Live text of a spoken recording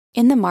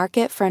In the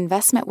market for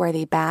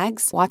investment-worthy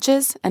bags,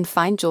 watches, and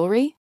fine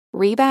jewelry,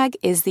 Rebag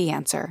is the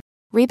answer.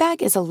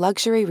 Rebag is a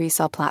luxury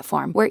resale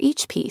platform where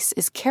each piece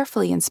is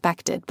carefully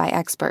inspected by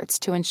experts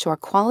to ensure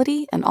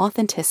quality and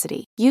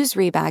authenticity. Use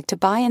Rebag to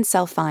buy and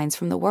sell finds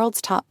from the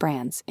world's top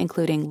brands,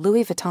 including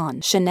Louis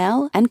Vuitton,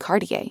 Chanel, and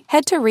Cartier.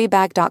 Head to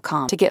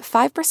Rebag.com to get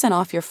 5%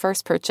 off your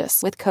first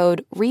purchase with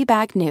code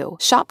REBAGNEW.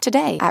 Shop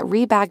today at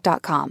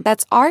Rebag.com.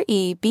 That's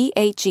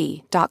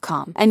REBAG.com.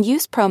 And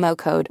use promo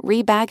code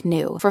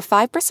REBAGNEW for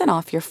 5%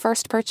 off your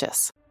first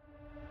purchase.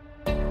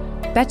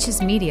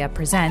 Betches Media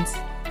presents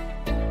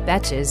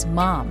Betches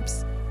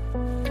Moms,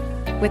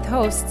 with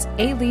hosts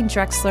Aileen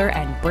Drexler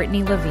and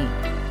Brittany Levine.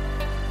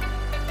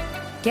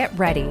 Get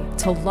ready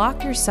to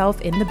lock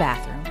yourself in the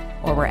bathroom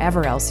or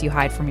wherever else you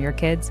hide from your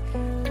kids,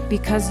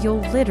 because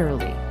you'll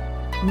literally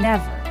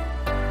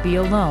never be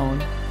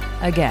alone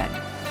again.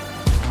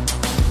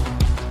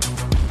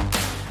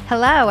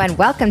 Hello and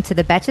welcome to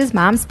the Betches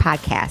Moms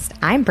podcast.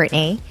 I'm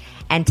Brittany,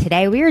 and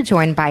today we are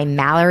joined by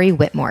Mallory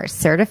Whitmore,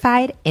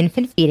 certified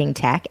infant feeding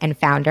tech and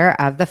founder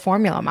of The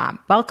Formula Mom.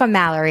 Welcome,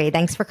 Mallory.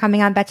 Thanks for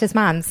coming on Betches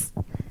Moms.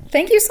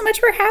 Thank you so much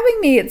for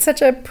having me. It's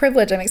such a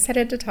privilege. I'm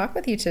excited to talk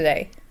with you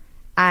today.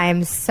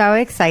 I'm so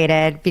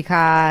excited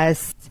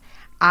because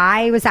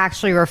I was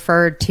actually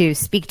referred to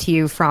speak to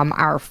you from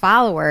our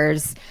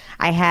followers.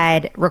 I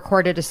had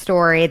recorded a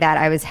story that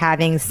I was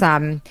having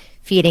some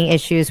feeding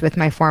issues with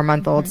my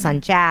 4-month-old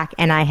son, Jack,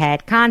 and I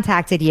had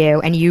contacted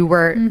you, and you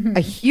were a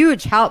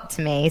huge help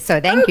to me. So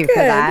thank you for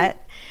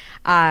that.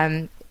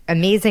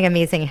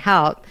 Amazing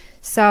help.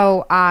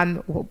 So,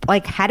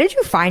 how did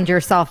you find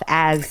yourself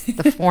as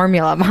the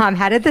Formula Mom?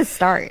 How did this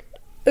start?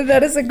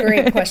 That is a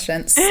great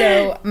question.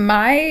 So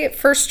my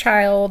first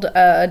child,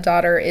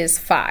 daughter, is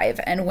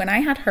 5. And when I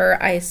had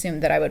her, I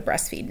assumed that I would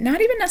breastfeed.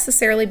 Not even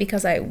necessarily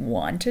because I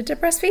wanted to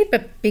breastfeed,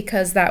 but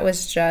because that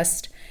was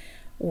just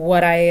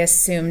what I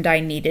assumed I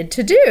needed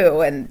to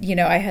do. And,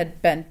 I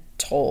had been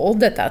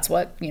told that that's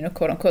what,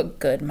 quote unquote,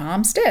 good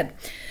moms did.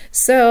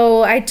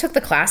 So I took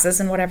the classes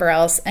and whatever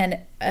else. And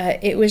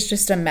it was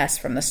just a mess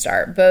from the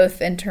start,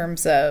 both in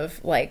terms of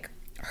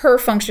her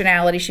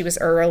functionality. She was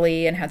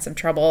early and had some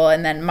trouble.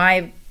 And then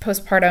my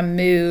postpartum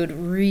mood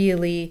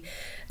really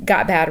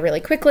got bad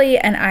really quickly.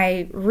 And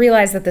I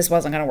realized that this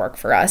wasn't going to work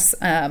for us,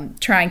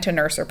 trying to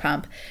nurse or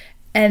pump.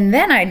 And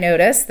then I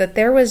noticed that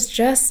there was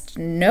just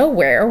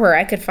nowhere where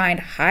I could find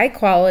high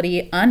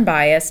quality,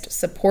 unbiased,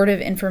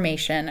 supportive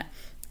information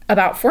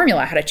about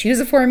formula, how to choose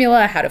a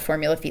formula, how to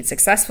formula feed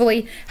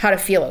successfully, how to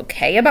feel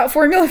okay about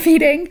formula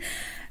feeding.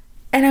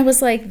 And I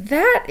was like,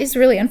 that is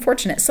really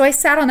unfortunate. So I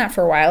sat on that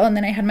for a while, and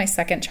then I had my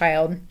second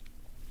child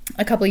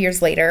a couple of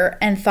years later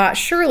and thought,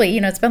 surely,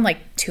 it's been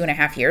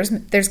 2.5 years.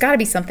 There's got to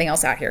be something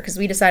else out here, because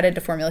we decided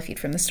to formula feed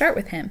from the start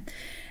with him.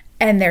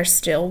 And there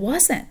still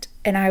wasn't.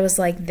 And I was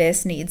like,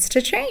 this needs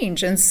to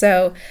change. And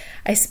so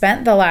I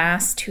spent the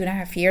last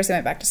 2.5 years, I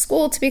went back to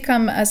school to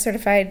become a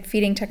certified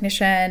feeding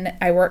technician.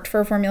 I worked for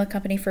a formula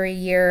company for a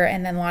year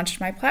and then launched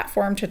my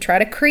platform to try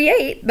to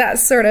create that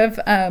sort of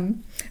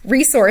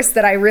resource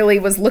that I really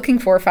was looking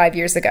for 5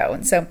 years ago.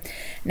 And so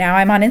now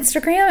I'm on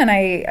Instagram, and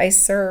I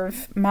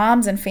serve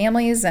moms and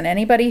families and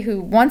anybody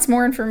who wants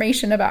more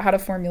information about how to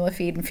formula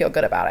feed and feel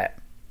good about it.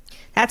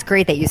 That's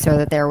great that you saw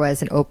that there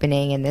was an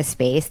opening in this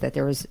space, that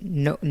there was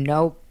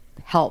no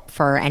help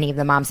for any of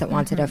the moms that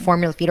wanted to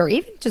formula feed or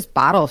even just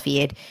bottle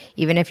feed,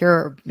 even if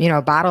you're,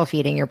 bottle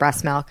feeding your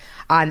breast milk.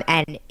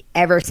 And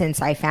ever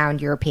since I found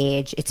your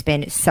page, it's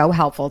been so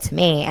helpful to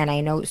me, and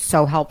I know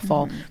so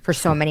helpful for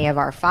so many of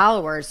our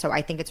followers. So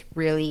I think it's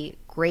really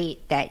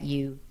great that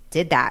you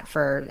did that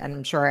and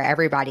I'm sure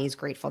everybody's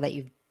grateful that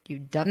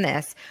you've done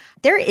this.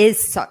 There is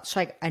such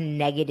a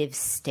negative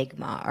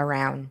stigma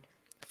around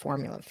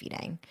formula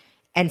feeding.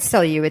 And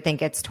still, you would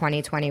think it's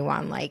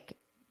 2021,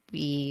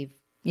 we've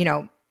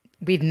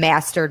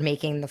mastered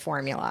making the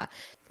formula.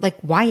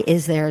 Why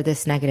is there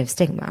this negative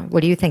stigma?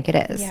 What do you think it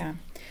is? Yeah,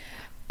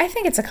 I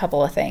think it's a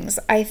couple of things.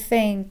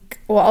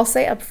 I'll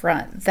say up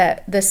front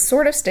that the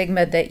sort of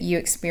stigma that you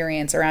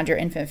experience around your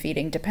infant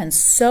feeding depends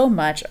so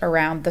much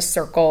around the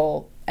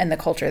circle and the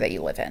culture that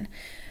you live in.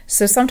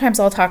 So sometimes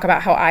I'll talk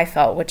about how I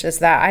felt, which is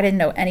that I didn't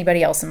know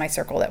anybody else in my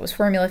circle that was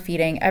formula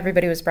feeding.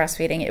 Everybody was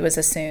breastfeeding. It was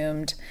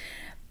assumed.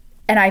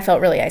 And I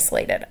felt really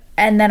isolated.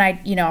 And then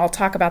I'll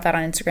talk about that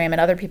on Instagram, and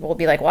other people will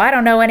be like, well, I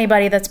don't know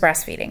anybody that's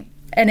breastfeeding.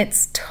 And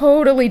it's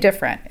totally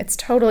different. It's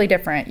totally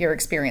different, your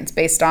experience,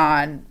 based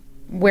on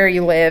where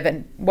you live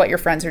and what your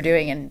friends are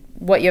doing and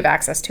what you have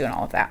access to and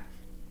all of that.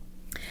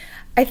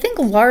 I think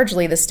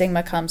largely the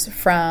stigma comes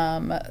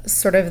from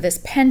sort of this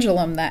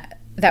pendulum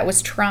that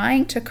was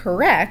trying to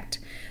correct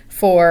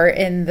for,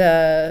 in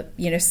the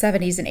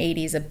 70s and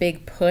 80s, a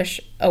big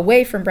push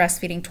away from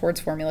breastfeeding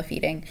towards formula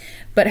feeding,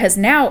 but has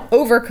now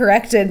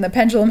overcorrected, and the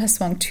pendulum has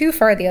swung too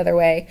far the other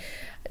way,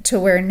 to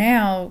where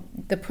now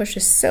the push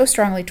is so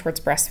strongly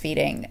towards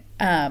breastfeeding.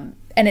 And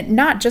it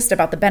not just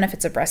about the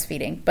benefits of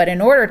breastfeeding, but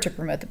in order to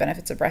promote the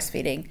benefits of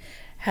breastfeeding,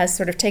 has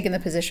sort of taken the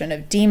position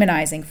of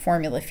demonizing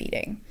formula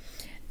feeding.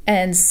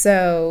 And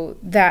so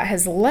that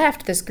has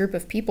left this group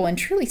of people, and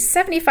truly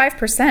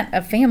 75%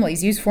 of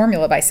families use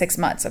formula by 6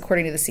 months,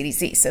 according to the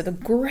CDC. So the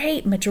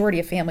great majority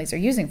of families are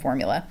using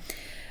formula,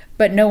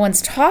 but no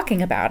one's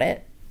talking about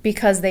it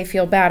because they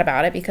feel bad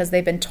about it, because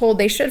they've been told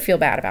they should feel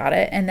bad about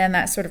it. And then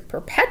that sort of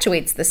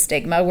perpetuates the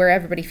stigma where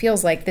everybody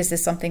feels like this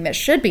is something that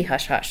should be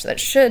hush-hush,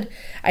 that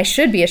I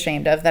should be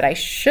ashamed of, that I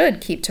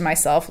should keep to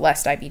myself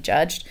lest I be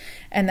judged.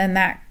 And then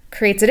that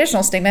creates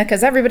additional stigma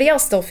because everybody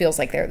else still feels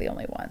like they're the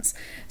only ones.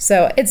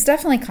 So it's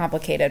definitely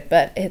complicated,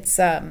 but it's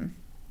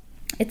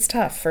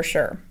tough for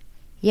sure.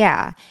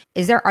 Yeah.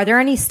 Are there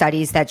any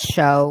studies that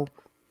show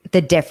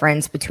the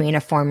difference between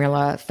a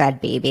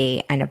formula-fed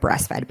baby and a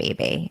breastfed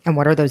baby? And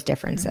what are those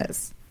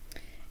differences?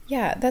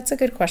 Yeah, that's a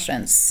good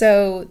question.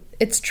 So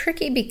it's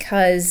tricky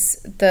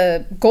because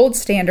the gold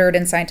standard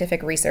in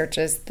scientific research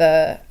is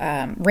the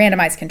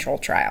randomized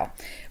controlled trial,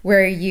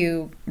 where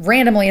you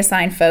randomly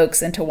assign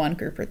folks into one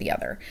group or the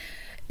other.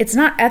 It's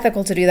not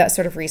ethical to do that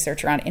sort of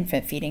research around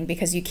infant feeding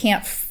because you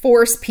can't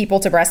force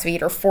people to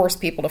breastfeed or force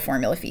people to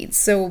formula feed.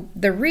 So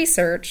the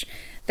research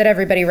that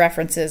everybody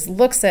references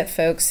looks at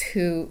folks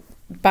who,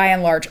 by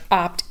and large,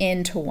 opt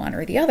into one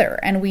or the other.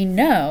 And we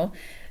know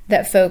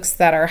that folks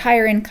that are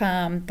higher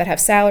income, that have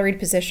salaried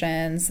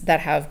positions, that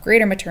have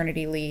greater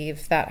maternity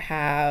leave, that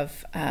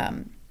have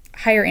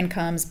higher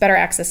incomes, better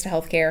access to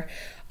healthcare,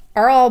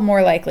 are all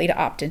more likely to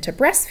opt into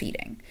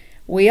breastfeeding.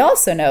 We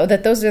also know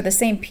that those are the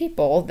same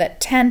people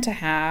that tend to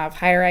have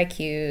higher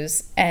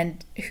IQs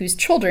and whose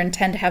children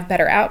tend to have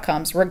better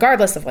outcomes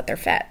regardless of what they're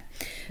fed.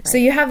 Right. So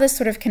you have this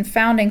sort of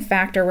confounding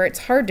factor where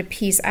it's hard to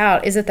piece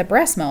out, is it the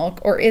breast milk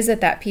or is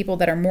it that people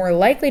that are more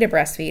likely to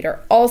breastfeed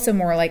are also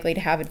more likely to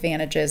have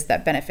advantages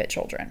that benefit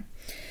children?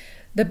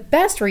 The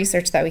best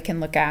research that we can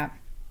look at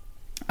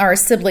are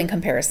sibling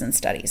comparison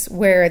studies,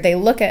 where they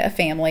look at a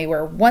family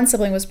where one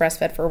sibling was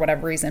breastfed for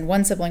whatever reason,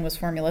 one sibling was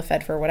formula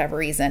fed for whatever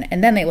reason,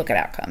 and then they look at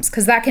outcomes,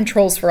 because that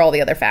controls for all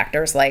the other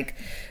factors like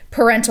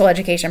parental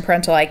education,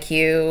 parental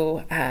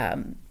IQ,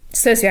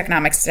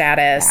 socioeconomic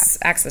status,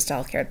 access to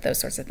healthcare, those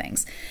sorts of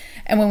things.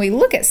 And when we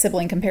look at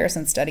sibling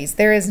comparison studies,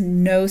 there is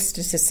no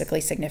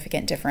statistically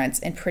significant difference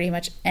in pretty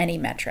much any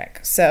metric.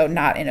 So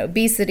not in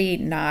obesity,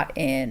 not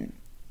in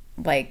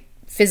like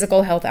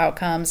physical health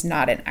outcomes,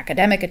 not in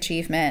academic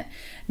achievement,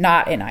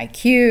 not in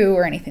IQ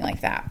or anything like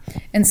that.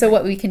 And so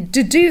what we can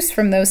deduce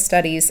from those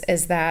studies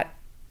is that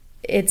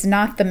it's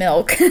not the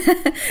milk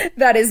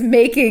that is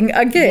making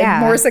a kid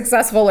more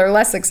successful or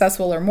less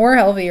successful or more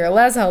healthy or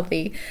less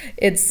healthy.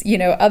 It's,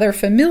 other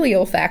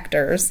familial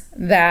factors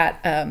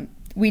that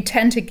we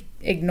tend to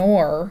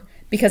ignore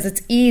because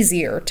it's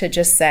easier to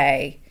just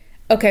say,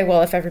 okay,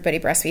 well, if everybody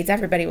breastfeeds,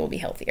 everybody will be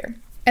healthier.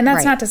 And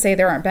that's not to say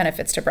there aren't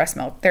benefits to breast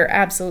milk. There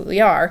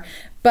absolutely are.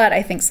 But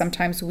I think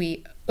sometimes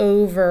we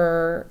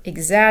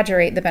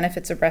over-exaggerate the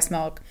benefits of breast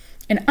milk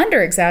and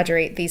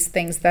under-exaggerate these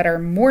things that are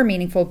more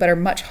meaningful but are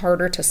much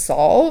harder to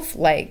solve,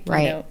 like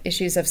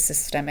issues of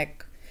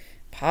systemic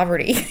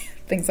poverty,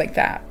 things like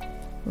that.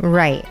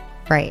 Right.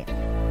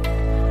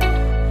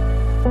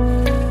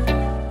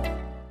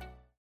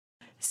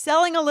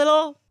 Selling a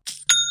little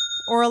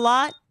or a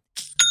lot?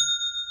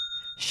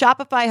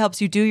 Shopify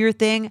helps you do your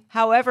thing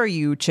however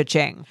you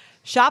cha-ching.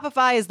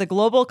 Shopify is the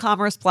global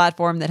commerce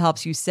platform that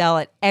helps you sell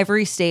at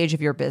every stage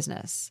of your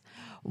business.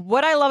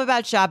 What I love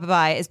about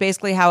Shopify is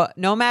basically how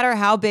no matter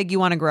how big you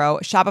want to grow,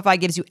 Shopify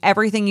gives you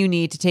everything you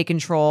need to take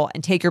control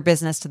and take your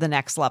business to the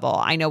next level.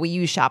 I know we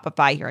use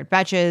Shopify here at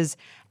Betches,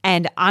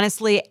 and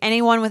honestly,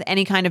 anyone with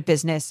any kind of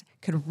business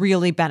could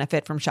really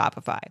benefit from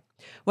Shopify.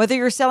 Whether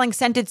you're selling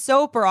scented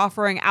soap or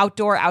offering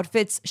outdoor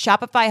outfits,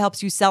 Shopify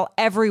helps you sell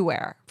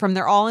everywhere, from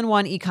their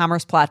all-in-one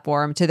e-commerce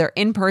platform to their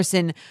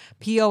in-person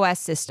POS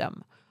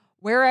system.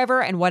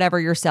 Wherever and whatever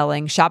you're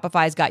selling,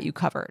 Shopify's got you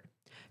covered.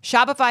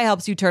 Shopify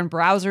helps you turn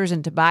browsers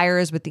into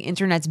buyers with the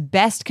internet's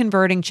best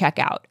converting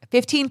checkout,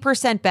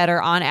 15%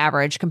 better on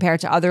average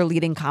compared to other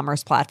leading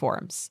commerce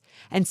platforms.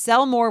 And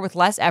sell more with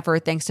less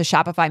effort thanks to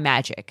Shopify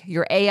Magic,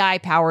 your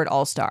AI-powered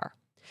all-star.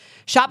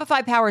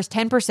 Shopify powers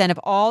 10% of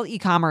all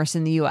e-commerce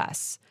in the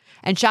U.S.,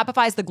 and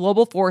Shopify is the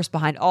global force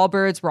behind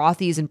Allbirds,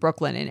 Rothy's, and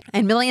Brooklinen,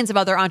 and millions of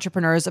other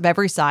entrepreneurs of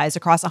every size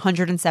across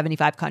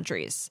 175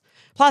 countries.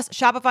 Plus,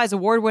 Shopify's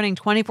award-winning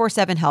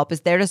 24/7 help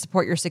is there to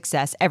support your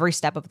success every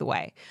step of the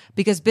way,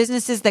 because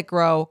businesses that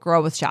grow,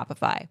 grow with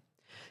Shopify.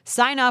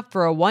 Sign up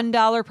for a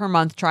 $1 per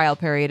month trial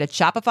period at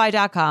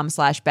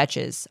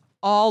shopify.com/betches,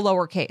 all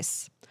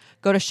lowercase.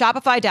 Go to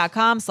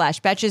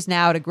shopify.com/betches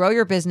now to grow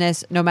your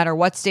business no matter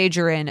what stage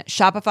you're in.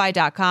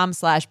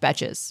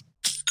 Shopify.com/betches.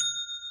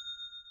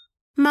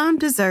 Mom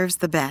deserves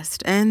the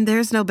best, and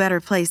there's no better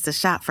place to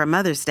shop for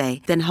Mother's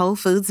Day than Whole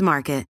Foods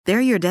Market.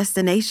 They're your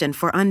destination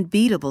for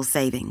unbeatable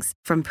savings,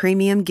 from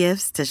premium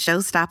gifts to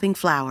show-stopping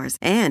flowers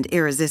and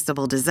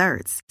irresistible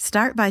desserts.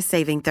 Start by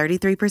saving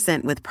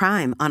 33% with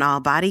Prime on all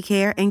body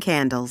care and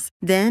candles.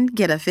 Then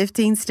get a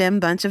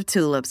 15-stem bunch of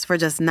tulips for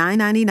just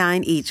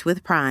 $9.99 each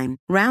with Prime.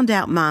 Round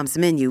out Mom's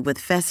menu with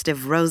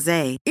festive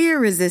rosé,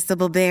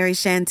 irresistible berry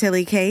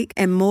chantilly cake,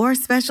 and more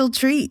special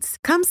treats.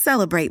 Come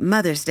celebrate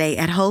Mother's Day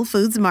at Whole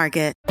Foods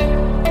Market.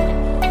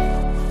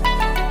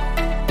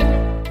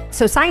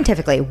 So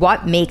scientifically,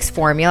 what makes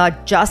formula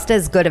just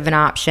as good of an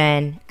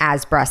option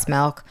as breast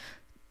milk?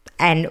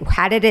 And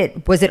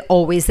was it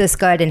always this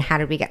good? And how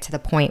did we get to the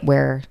point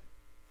where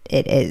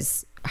it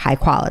is high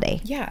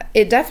quality? Yeah,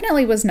 it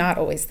definitely was not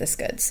always this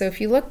good. So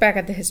if you look back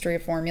at the history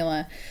of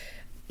formula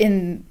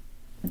in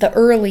the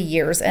early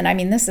years, and I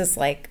mean, this is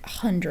like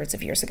hundreds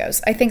of years ago.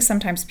 So I think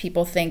sometimes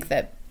people think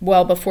that,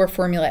 well, before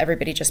formula,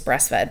 everybody just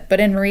breastfed. But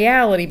in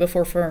reality,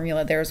 before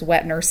formula, there was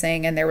wet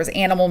nursing and there was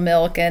animal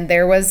milk and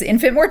there was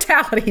infant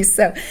mortality.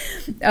 So,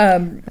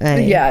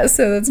 yeah,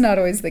 so that's not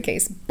always the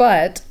case.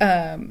 But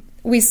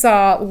we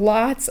saw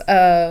lots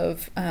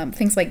of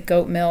things like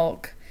goat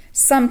milk,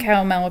 some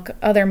cow milk,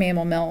 other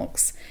mammal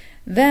milks.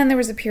 Then there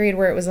was a period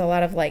where it was a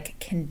lot of like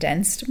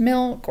condensed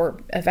milk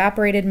or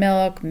evaporated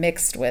milk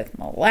mixed with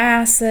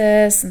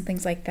molasses and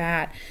things like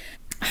that.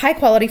 High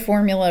quality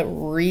formula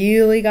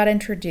really got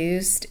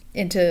introduced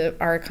into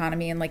our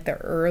economy in like the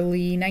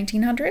early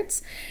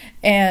 1900s.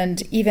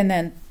 And even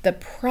then, the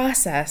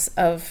process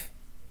of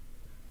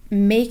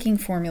making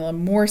formula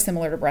more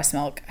similar to breast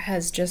milk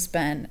has just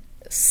been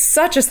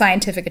such a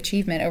scientific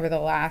achievement over the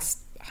last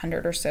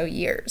 100 or so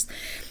years.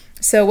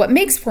 So what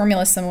makes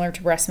formula similar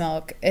to breast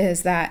milk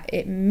is that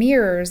it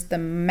mirrors the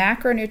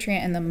macronutrient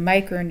and the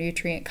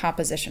micronutrient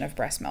composition of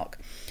breast milk.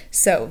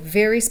 So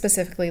very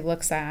specifically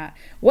looks at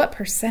what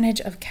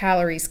percentage of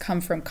calories come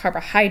from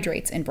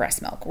carbohydrates in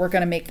breast milk. We're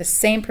going to make the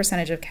same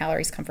percentage of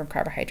calories come from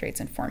carbohydrates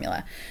in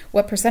formula.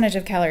 What percentage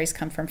of calories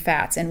come from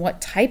fats and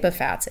what type of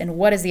fats and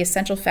what is the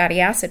essential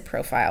fatty acid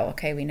profile?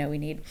 Okay, we know we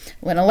need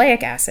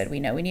linoleic acid. We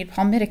know we need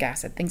palmitic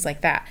acid, things like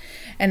that.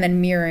 And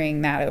then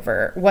mirroring that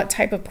over what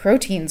type of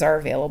proteins are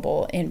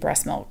available in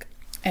breast milk.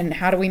 And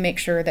how do we make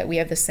sure that we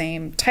have the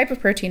same type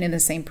of protein and the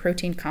same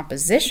protein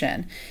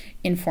composition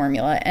in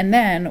formula? And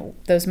then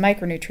those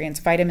micronutrients,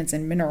 vitamins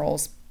and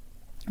minerals,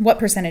 what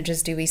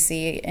percentages do we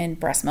see in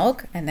breast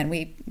milk? And then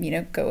we,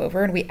 go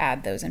over and we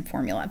add those in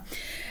formula.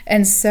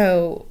 And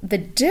so the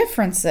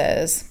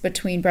differences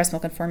between breast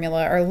milk and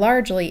formula are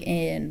largely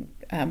in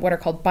what are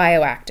called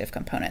bioactive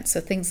components. So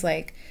things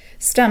like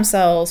stem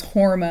cells,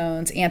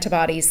 hormones,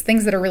 antibodies,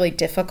 things that are really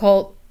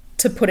difficult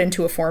to put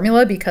into a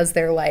formula because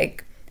they're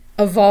like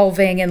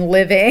evolving and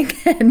living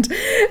and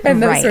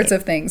those sorts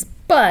of things.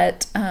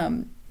 But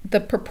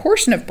the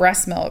proportion of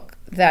breast milk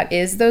that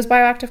is those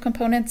bioactive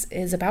components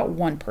is about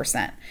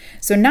 1%.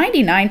 So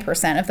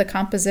 99% of the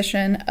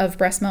composition of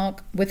breast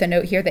milk, with a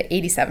note here that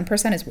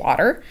 87% is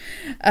water,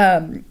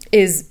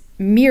 is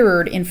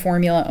mirrored in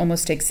formula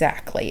almost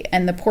exactly.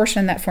 And the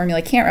portion that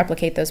formula can't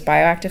replicate those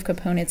bioactive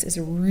components is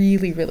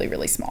really, really,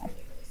 really small.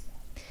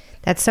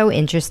 That's so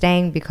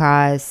interesting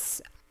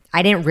because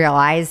I didn't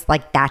realize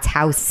like that's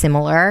how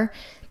similar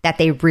that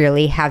they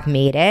really have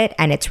made it.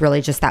 And it's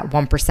really just that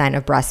 1%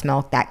 of breast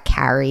milk that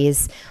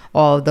carries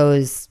all of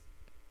those,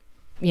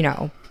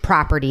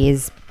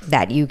 properties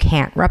that you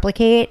can't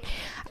replicate.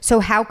 So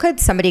how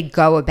could somebody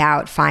go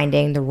about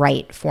finding the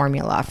right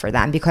formula for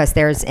them? Because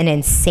there's an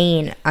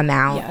insane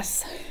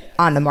amount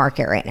on the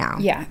market right now.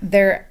 Yeah,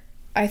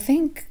 I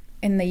think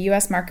in the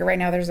US market right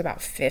now, there's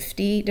about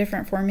 50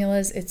 different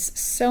formulas. It's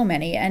so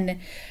many. And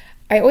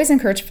I always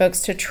encourage folks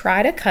to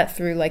try to cut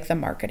through like the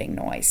marketing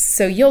noise.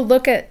 So you'll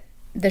look at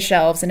the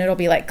shelves and it'll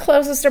be like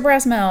closest to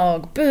breast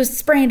milk,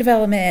 boosts brain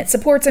development,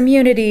 supports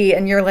immunity.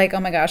 And you're like, oh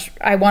my gosh,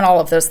 I want all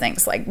of those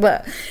things. Like,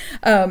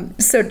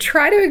 so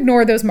try to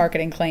ignore those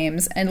marketing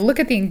claims and look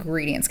at the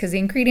ingredients because the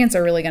ingredients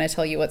are really going to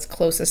tell you what's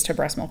closest to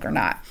breast milk or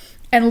not.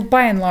 And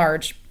by and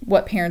large,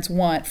 what parents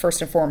want first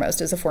and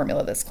foremost is a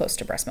formula that's close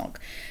to breast milk.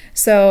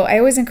 So I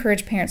always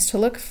encourage parents to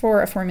look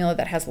for a formula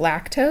that has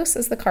lactose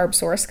as the carb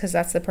source because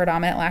that's the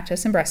predominant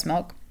lactose in breast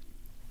milk.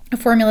 A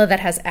formula that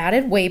has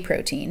added whey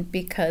protein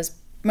because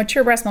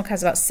mature breast milk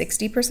has about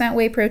 60%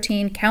 whey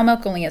protein. Cow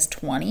milk only has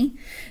 20.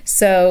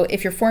 So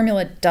if your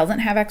formula doesn't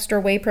have extra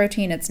whey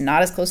protein, it's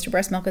not as close to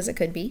breast milk as it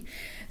could be.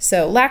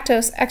 So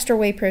lactose, extra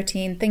whey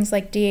protein, things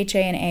like DHA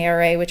and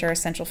ARA, which are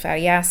essential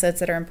fatty acids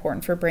that are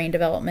important for brain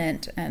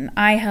development and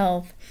eye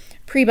health.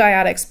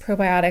 Prebiotics,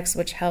 probiotics,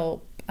 which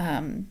help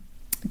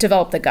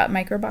develop the gut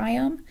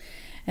microbiome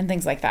and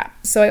things like that.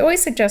 So I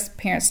always suggest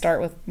parents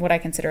start with what I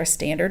consider a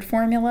standard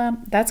formula.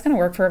 That's going to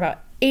work for about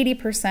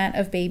 80%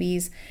 of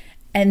babies,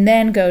 and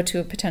then go to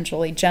a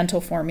potentially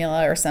gentle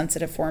formula or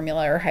sensitive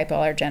formula or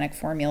hypoallergenic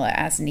formula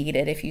as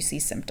needed if you see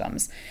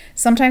symptoms.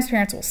 Sometimes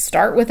parents will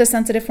start with a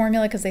sensitive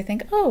formula because they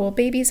think, oh, well,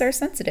 babies are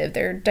sensitive.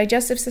 Their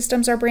digestive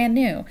systems are brand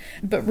new.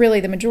 But really,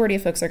 the majority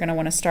of folks are going to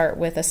want to start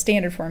with a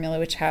standard formula,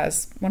 which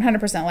has 100%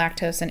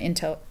 lactose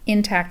and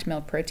intact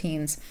milk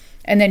proteins.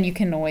 And then you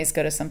can always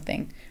go to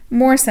something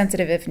more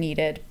sensitive if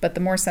needed. But the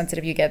more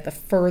sensitive you get, the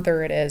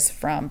further it is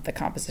from the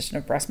composition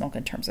of breast milk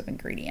in terms of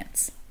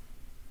ingredients.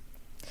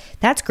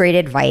 That's great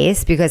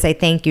advice because I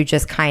think you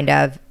just kind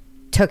of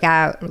took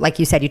out, like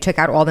you said, you took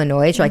out all the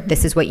noise. You're like,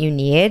 this is what you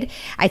need.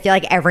 I feel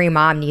like every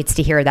mom needs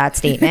to hear that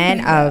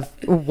statement of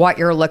what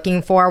you're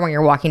looking for when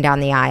you're walking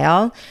down the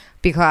aisle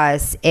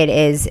because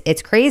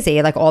it's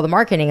crazy. Like all the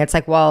marketing, it's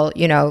like, well,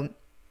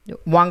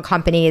 one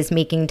company is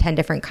making 10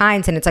 different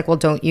kinds and it's like, well,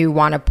 don't you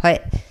want to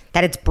put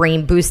that it's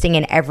brain boosting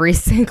in every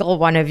single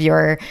one of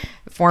your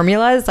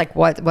formulas. Like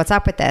what's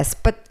up with this?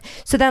 But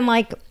so then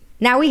like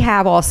now we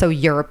have also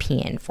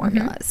European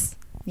formulas.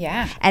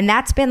 Yeah. And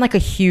that's been like a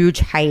huge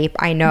hype.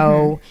 I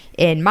know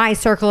in my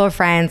circle of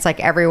friends, like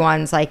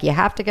everyone's like, you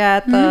have to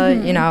get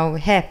the, you know,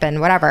 hip and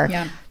whatever.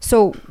 Yeah.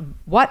 So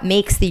what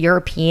makes the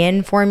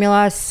European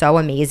formula so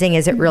amazing?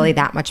 Is it really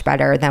that much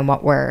better than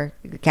what we're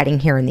getting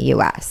here in the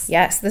US?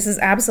 Yes, this is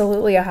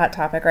absolutely a hot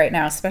topic right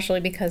now, especially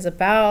because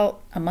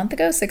about a month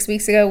ago, 6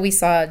 weeks ago, we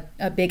saw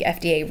a big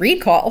FDA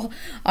recall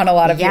on a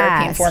lot of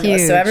European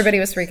formulas. Huge. So everybody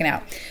was freaking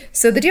out.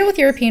 So the deal with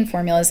European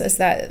formulas is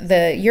that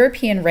the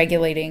European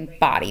regulating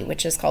body,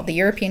 which is called the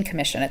European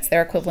Commission, it's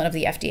their equivalent of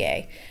the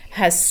FDA,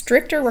 has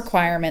stricter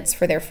requirements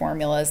for their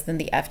formulas than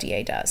the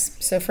FDA does.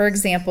 So for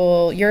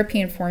example,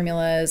 European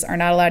formulas are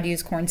not allowed to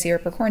use corn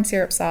syrup or corn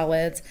syrup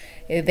solids.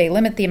 They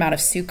limit the amount of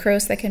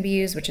sucrose that can be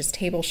used, which is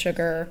table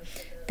sugar.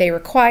 They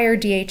require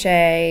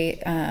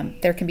DHA.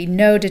 There can be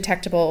no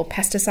detectable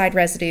pesticide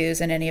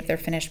residues in any of their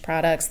finished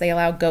products. They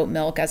allow goat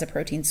milk as a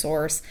protein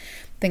source,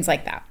 things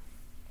like that.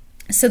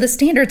 So the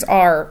standards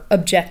are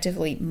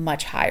objectively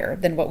much higher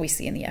than what we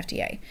see in the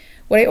FDA.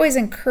 What I always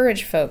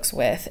encourage folks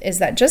with is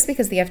that just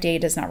because the FDA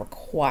does not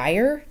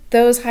require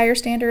those higher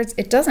standards,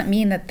 it doesn't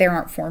mean that there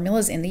aren't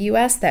formulas in the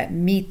US that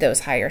meet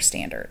those higher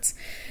standards.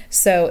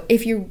 So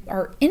if you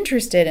are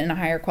interested in a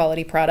higher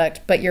quality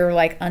product, but you're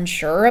like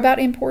unsure about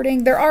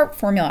importing, there are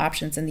formula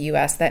options in the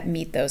US that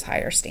meet those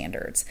higher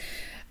standards.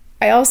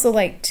 I also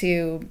like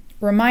to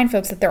remind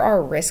folks that there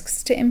are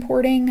risks to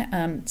importing,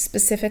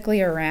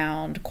 specifically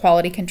around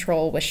quality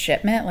control with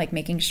shipment, like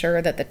making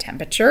sure that the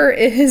temperature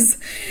is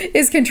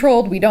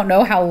controlled. We don't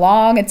know how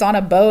long it's on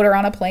a boat or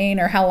on a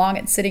plane or how long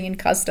it's sitting in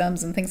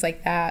customs and things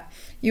like that.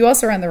 You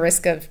also run the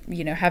risk of,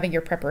 having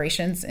your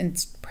preparation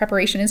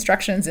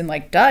instructions in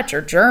like Dutch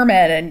or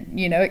German, and,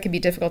 it can be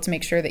difficult to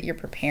make sure that you're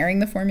preparing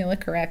the formula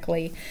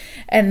correctly.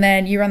 And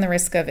then you run the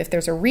risk of, if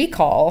there's a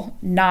recall,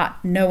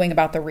 not knowing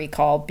about the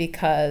recall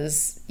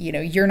because,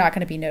 you're not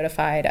going to be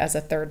notified as a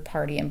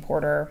third-party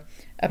importer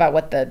about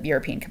what the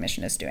European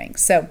Commission is doing.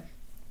 So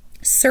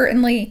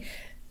certainly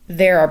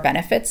there are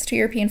benefits to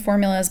European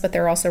formulas, but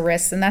there are also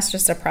risks, and that's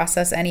just a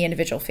process any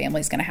individual family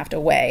is going to have to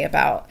weigh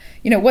about,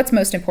 what's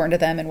most important to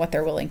them and what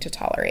they're willing to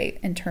tolerate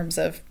in terms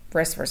of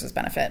risk versus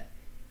benefit.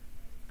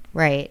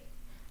 Right.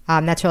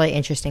 That's really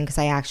interesting because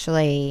I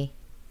actually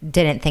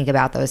didn't think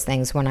about those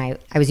things when I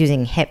was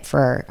using HIP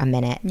for a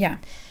minute. Yeah.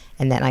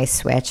 And then I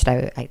switched.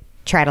 I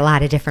tried a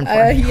lot of different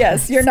formulas.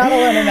 Yes, you're not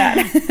alone in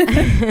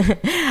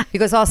that.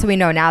 Because also we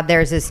know now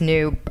there's this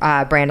new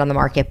brand on the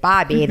market,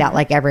 Bobby, that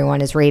like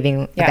everyone is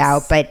raving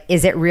about. But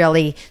is it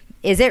really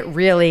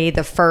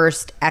the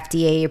first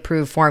FDA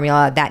approved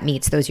formula that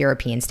meets those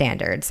European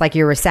standards? Like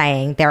you were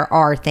saying, there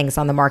are things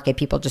on the market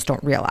people just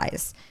don't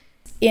realize.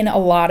 In a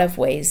lot of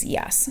ways,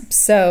 yes.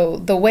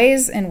 So the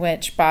ways in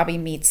which Bobby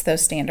meets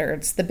those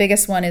standards, the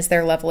biggest one is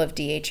their level of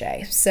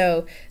DHA.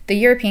 So the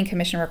European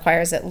Commission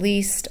requires at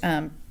least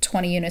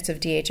 20 units of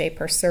DHA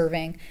per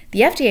serving.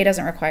 The FDA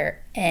doesn't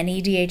require any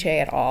DHA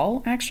at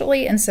all,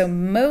 actually. And so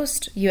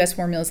most US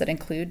formulas that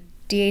include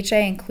DHA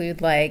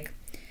include like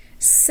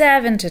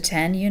 7 to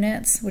 10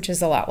 units, which is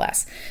a lot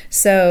less.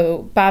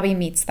 So Bobby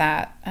meets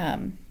that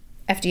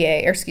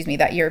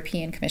that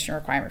European Commission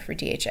requirement for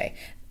DHA.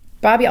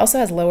 Bobby also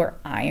has lower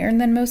iron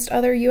than most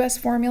other U.S.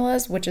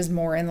 formulas, which is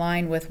more in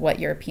line with what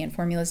European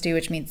formulas do,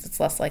 which means it's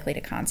less likely to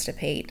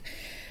constipate.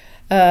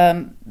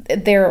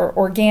 They're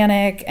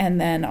organic, and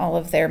then all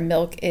of their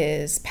milk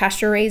is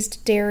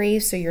pasture-raised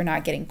dairy, so you're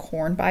not getting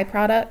corn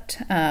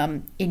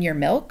byproduct in your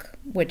milk,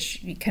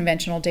 which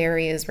conventional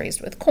dairy is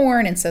raised with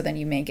corn, and so then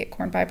you may get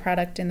corn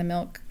byproduct in the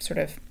milk, sort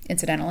of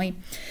incidentally.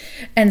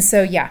 And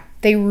so, yeah,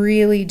 they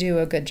really do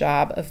a good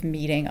job of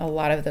meeting a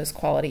lot of those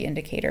quality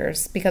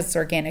indicators. Because it's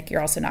organic,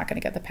 you're also not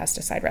going to get the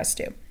pesticide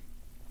residue.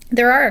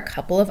 There are a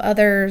couple of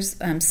others.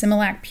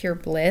 Similac Pure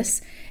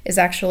Bliss is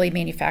actually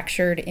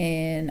manufactured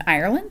in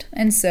Ireland,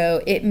 and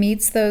so it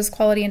meets those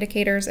quality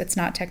indicators. It's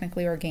not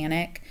technically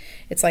organic.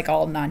 It's like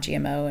all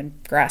non-GMO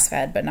and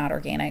grass-fed, but not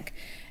organic.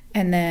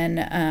 And then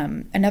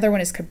another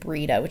one is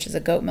Cabrita, which is a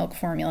goat milk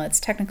formula. It's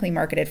technically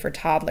marketed for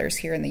toddlers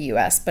here in the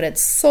U.S., but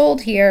it's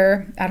sold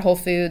here at Whole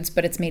Foods,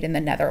 but it's made in the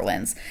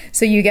Netherlands.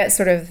 So you get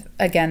sort of,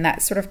 again,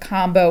 that sort of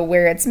combo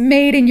where it's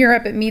made in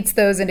Europe, it meets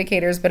those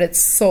indicators, but it's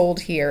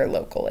sold here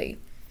locally.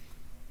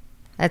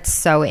 That's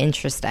so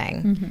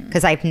interesting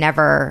because I've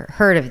never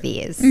heard of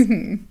these.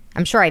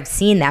 I'm sure I've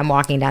seen them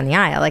walking down the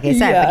aisle, like I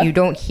said, but you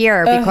don't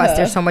hear because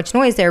there's so much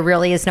noise. There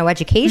really is no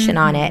education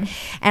on it.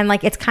 And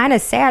like, it's kind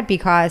of sad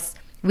because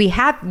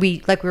like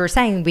we were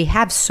saying, we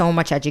have so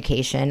much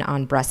education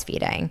on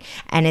breastfeeding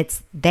and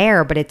it's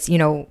there, but it's,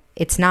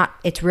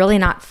 it's really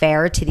not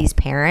fair to these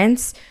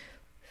parents.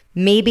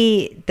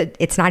 Maybe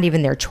it's not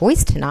even their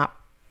choice to not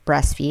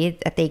breastfeed,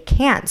 that they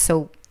can't.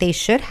 So they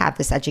should have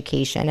this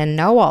education and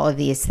know all of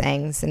these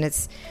things. And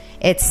it's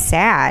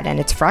sad and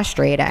it's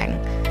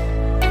frustrating.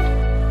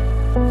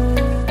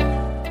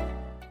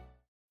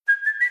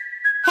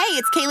 Hey,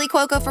 it's Kaylee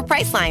Cuoco for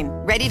Priceline.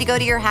 Ready to go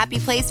to your happy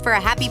place for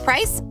a happy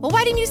price? Well,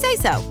 why didn't you say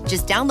so?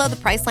 Just download the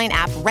Priceline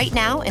app right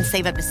now and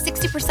save up to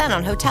 60%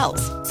 on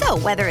hotels. So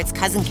whether it's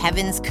Cousin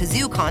Kevin's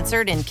Kazoo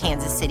Concert in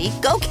Kansas City,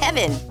 go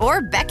Kevin,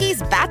 or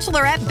Becky's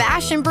Bachelorette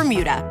Bash in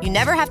Bermuda, you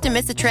never have to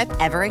miss a trip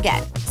ever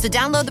again. So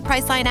download the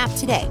Priceline app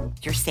today.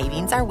 Your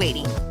savings are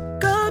waiting.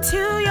 Go to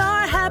your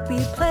happy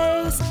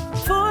place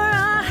for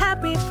a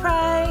happy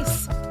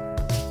price.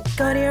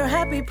 Go to your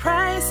happy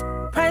price,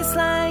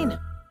 Priceline.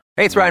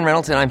 Hey, it's Ryan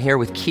Reynolds, and I'm here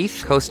with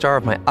Keith, co-star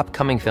of my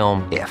upcoming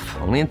film, If,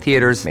 only in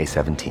theaters May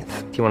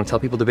 17th. Do you want to tell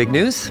people the big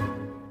news?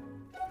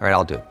 All right,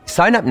 I'll do it.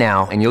 Sign up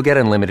now and you'll get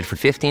unlimited for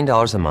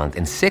 $15 a month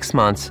and 6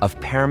 months of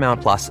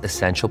Paramount Plus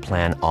Essential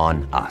Plan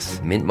on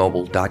us.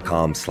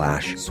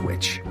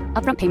 MintMobile.com/switch.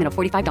 Upfront payment of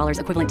 $45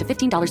 equivalent to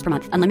 $15 per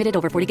month. Unlimited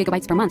over 40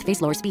 gigabytes per month.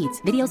 Face lower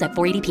speeds. Videos at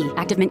 480p.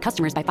 Active Mint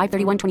customers by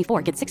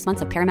 531.24 get 6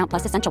 months of Paramount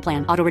Plus Essential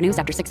Plan. Auto renews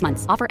after 6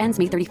 months. Offer ends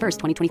May 31st,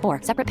 2024.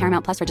 Separate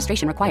Paramount Plus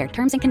registration required.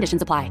 Terms and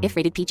conditions apply if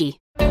rated PG.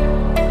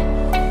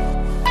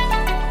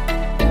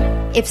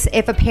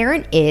 If a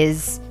parent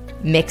is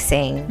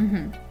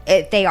mixing,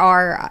 if they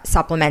are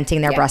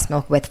supplementing their breast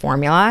milk with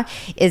formula,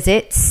 is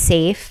it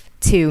safe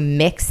to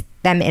mix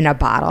them in a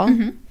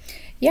bottle?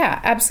 Yeah,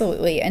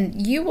 absolutely.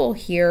 And you will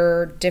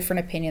hear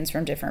different opinions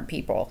from different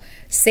people.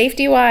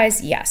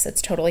 Safety-wise, yes,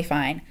 it's totally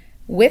fine.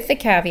 With the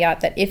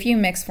caveat that if you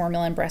mix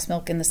formula and breast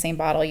milk in the same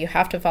bottle, you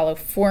have to follow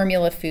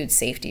formula food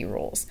safety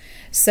rules.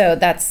 So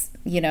that's,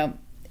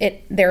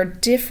 there are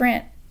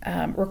different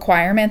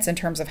requirements in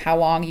terms of how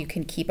long you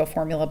can keep a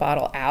formula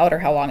bottle out or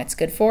how long it's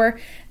good for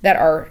that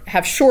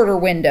have shorter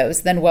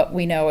windows than what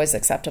we know is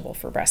acceptable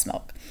for breast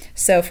milk.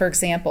 So for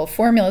example,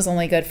 formula is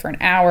only good for an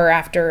hour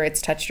after it's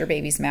touched your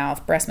baby's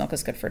mouth. Breast milk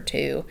is good for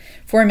 2.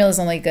 Formula is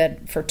only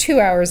good for 2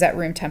 hours at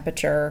room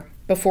temperature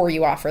before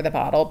you offer the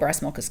bottle.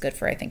 Breast milk is good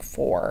for, I think,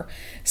 4.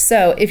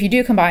 So if you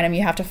do combine them,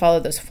 you have to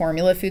follow those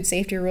formula food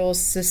safety rules.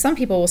 So some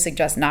people will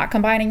suggest not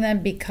combining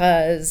them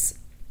because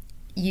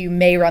you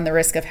may run the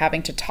risk of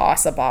having to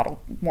toss a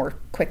bottle more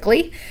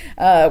quickly,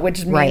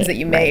 which means that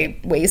you may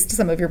waste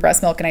some of your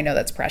breast milk, and I know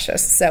that's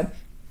precious. So,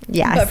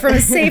 yes. But from a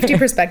safety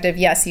perspective,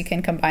 yes, you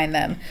can combine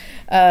them.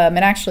 And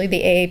actually,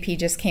 the AAP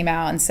just came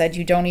out and said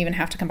you don't even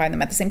have to combine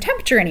them at the same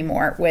temperature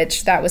anymore,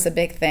 which that was a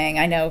big thing.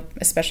 I know,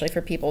 especially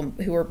for people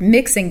who were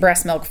mixing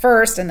breast milk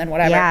first and then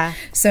whatever. Yeah.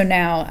 So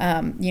now,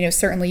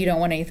 certainly you don't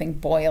want anything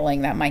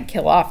boiling that might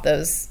kill off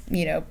those,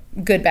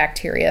 good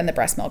bacteria in the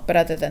breast milk. But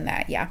other than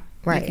that, yeah.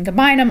 Right. You can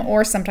combine them,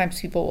 or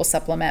sometimes people will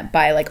supplement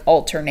by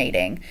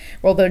alternating.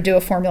 Well, they'll do a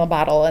formula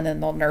bottle and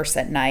then they'll nurse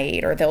at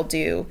night, or they'll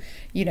do,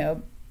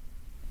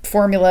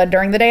 formula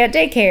during the day at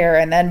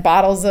daycare and then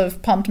bottles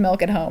of pumped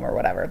milk at home or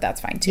whatever. That's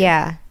fine too.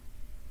 Yeah.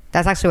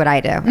 That's actually what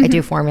I do. I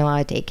do formula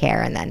at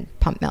daycare and then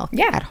pump milk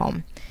at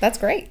home. That's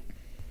great.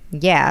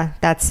 Yeah.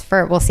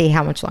 We'll see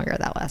how much longer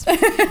that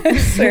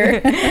lasts.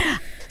 Sure.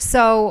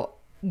 So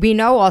we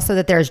know also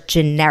that there's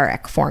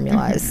generic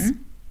formulas.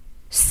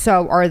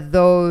 So are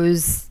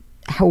those...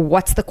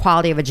 what's the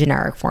quality of a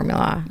generic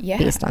formula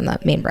based on the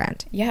main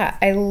brand? Yeah,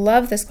 I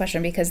love this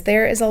question because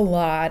there is a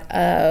lot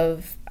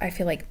of, I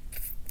feel like,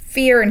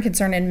 fear and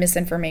concern and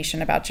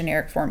misinformation about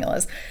generic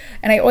formulas.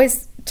 And I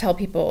always tell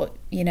people,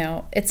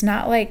 it's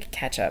not like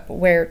ketchup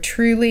where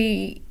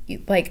truly,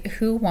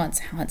 who wants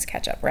Heinz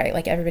ketchup, right?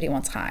 Like everybody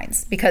wants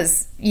Heinz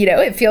because,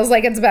 it feels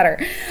like it's better.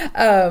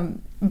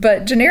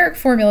 But generic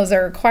formulas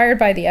are required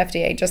by the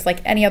FDA, just like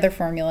any other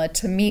formula,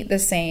 to meet the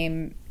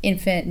same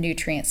infant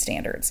nutrient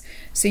standards.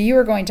 So you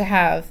are going to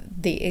have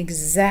the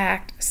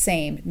exact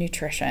same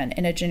nutrition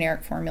in a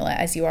generic formula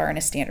as you are in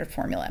a standard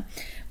formula.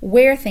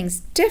 Where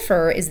things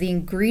differ is the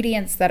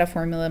ingredients that a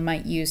formula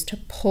might use to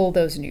pull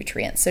those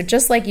nutrients. So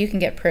just like you can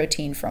get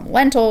protein from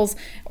lentils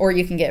or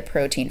you can get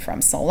protein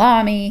from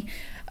salami,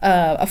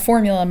 a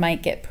formula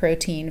might get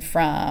protein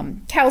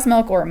from cow's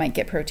milk, or it might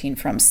get protein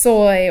from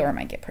soy, or it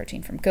might get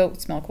protein from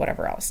goat's milk,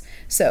 whatever else.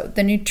 So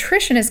the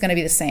nutrition is going to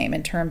be the same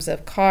in terms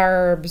of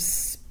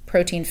carbs,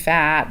 protein,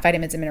 fat,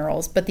 vitamins, and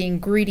minerals, but the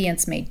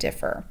ingredients may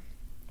differ.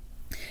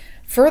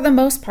 For the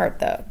most part,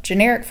 though,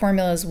 generic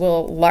formulas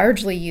will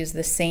largely use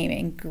the same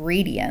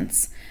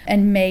ingredients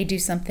and may do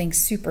something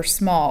super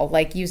small,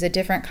 like use a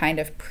different kind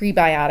of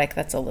prebiotic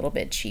that's a little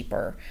bit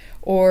cheaper,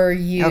 or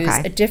use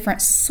a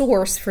different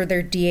source for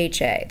their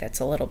DHA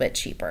that's a little bit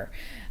cheaper.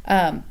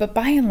 But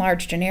by and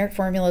large, generic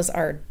formulas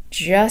are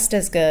just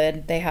as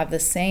good. They have the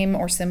same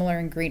or similar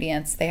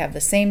ingredients. They have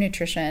the same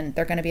nutrition.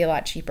 They're going to be a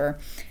lot cheaper.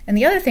 And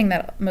the other thing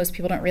that most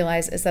people don't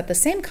realize is that the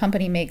same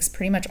company makes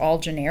pretty much all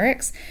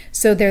generics.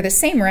 So they're the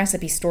same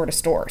recipe store to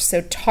store.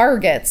 So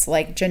Target's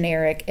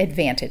generic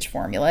Advantage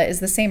formula is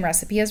the same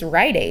recipe as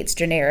Rite Aid's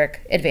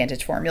generic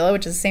Advantage formula,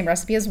 which is the same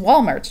recipe as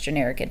Walmart's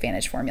generic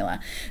Advantage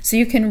formula. So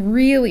you can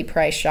really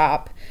price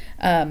shop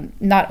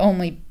not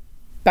only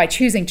by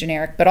choosing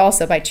generic, but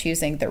also by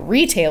choosing the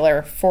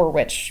retailer for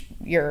which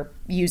you're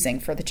using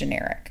for the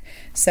generic.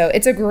 So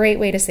it's a great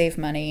way to save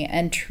money,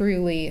 and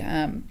truly,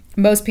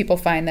 most people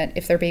find that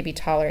if their baby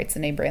tolerates the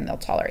name brand, they'll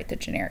tolerate the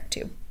generic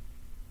too.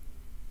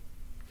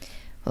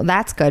 Well, Well,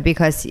 that's good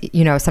because,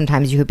 you know,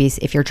 sometimes you could be,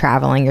 if you're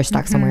traveling, you're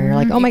stuck somewhere, you're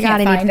like, oh my God,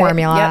 I need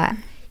formula.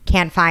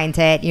 Can't find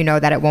it. You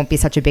know that it won't be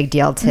such a big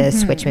deal to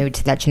switch maybe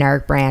to that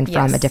generic brand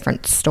from a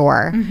different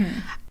store.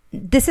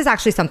 This is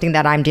actually something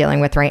that I'm dealing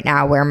with right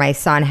now where my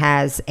son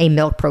has a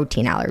milk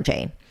protein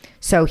allergy.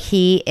 So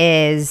he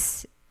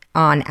is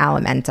on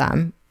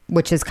Alimentum,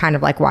 which is kind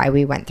of like why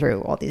we went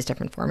through all these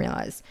different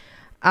formulas.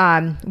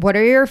 What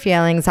are your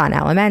feelings on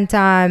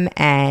Alimentum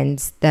and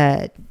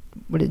the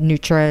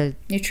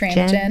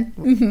Nutramigen?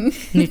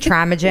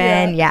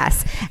 Nutramigen,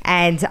 yes.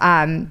 And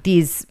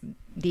these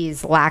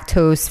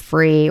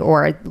lactose-free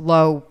or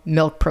low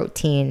milk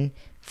protein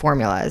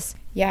formulas?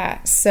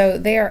 Yeah, so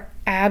they are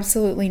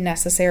absolutely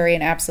necessary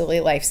and absolutely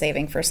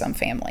life-saving for some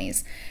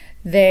families.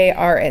 They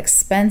are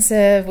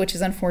expensive, which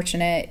is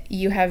unfortunate.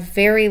 You have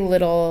very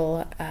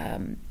little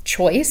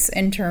choice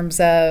in terms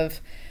of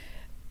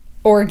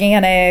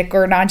organic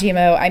or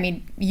non-GMO. I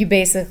mean, you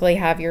basically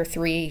have your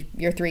three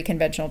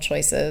conventional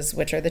choices,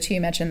 which are the two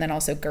you mentioned. Then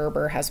also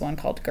Gerber has one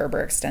called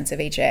Gerber Extensive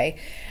HA,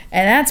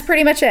 and that's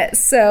pretty much it.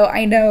 So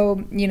I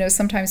know, you know,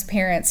 sometimes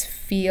parents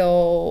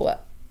feel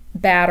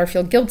bad or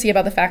feel guilty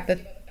about the fact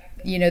that,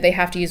 you know, they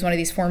have to use one of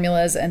these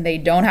formulas and they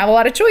don't have a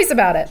lot of choice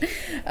about it.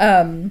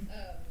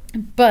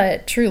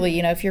 But truly,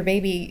 you know, if your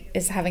baby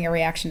is having a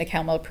reaction to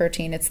cow milk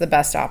protein, it's the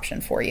best option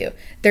for you.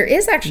 There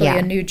is actually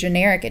a new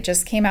generic. It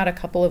just came out a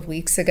couple of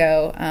weeks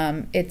ago.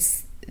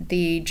 It's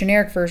the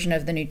generic version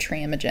of the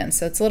Nutramigen.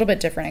 So it's a little bit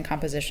different in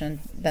composition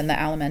than the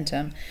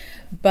Alimentum.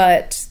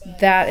 But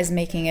that is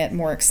making it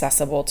more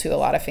accessible to a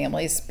lot of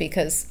families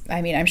because,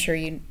 I mean, I'm sure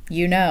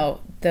you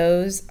know,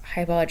 those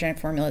hypoallergenic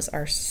formulas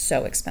are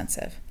so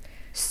expensive.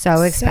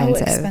 So expensive.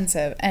 So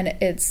expensive. And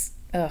it's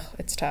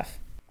tough.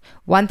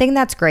 One thing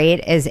that's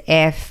great is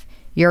if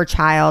your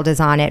child is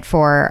on it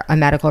for a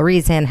medical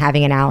reason,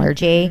 having an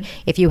allergy,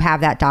 if you have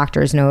that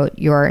doctor's note,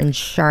 your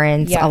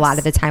insurance a lot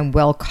of the time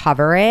will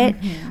cover it,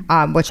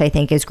 which I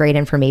think is great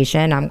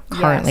information. I'm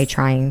currently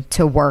trying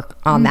to work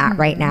on that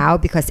right now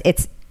because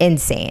it's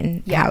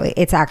insane how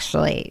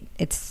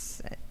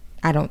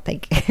I don't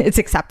think it's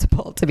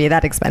acceptable to be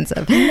that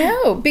expensive.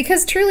 No,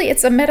 because truly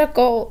it's a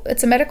medical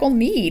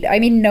need. I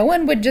mean, no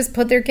one would just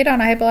put their kid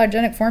on a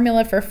hypoallergenic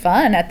formula for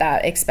fun at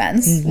that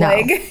expense. No,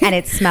 and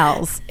it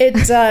smells. It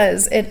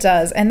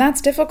does. And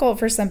that's difficult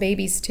for some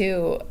babies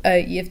too.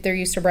 If they're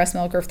used to breast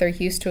milk or if they're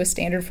used to a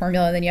standard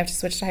formula, and then you have to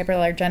switch to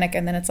hypoallergenic,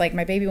 and then it's like,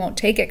 my baby won't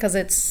take it because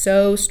it's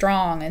so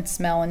strong in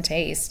smell and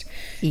taste.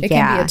 It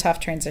can be a tough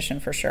transition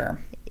for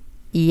sure.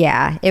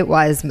 Yeah, it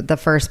was the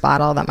first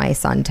bottle that my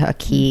son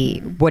took. He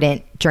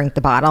wouldn't drink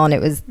the bottle, and it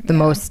was the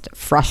most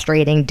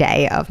frustrating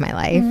day of my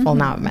life. Well,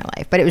 not of my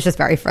life, but it was just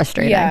very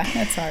frustrating. Yeah,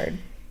 that's hard.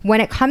 When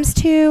it comes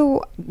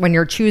to when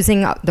you're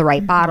choosing the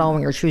right bottle,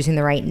 when you're choosing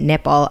the right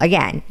nipple,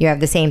 again, you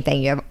have the same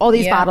thing. You have all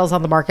these bottles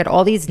on the market,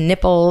 all these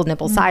nipple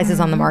sizes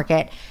on the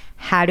market.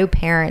 How do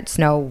parents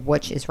know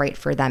which is right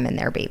for them and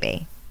their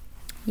baby?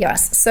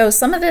 Yes. So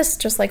some of this,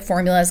 just like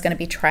formula, is going to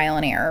be trial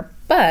and error,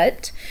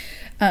 but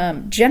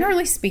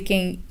generally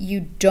speaking, you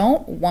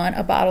don't want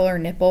a bottle or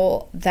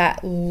nipple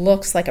that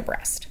looks like a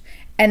breast.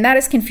 And that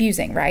is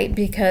confusing, right?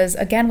 Because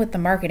again, with the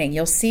marketing,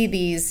 you'll see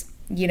these,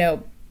 you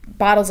know,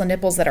 bottles and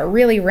nipples that are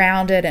really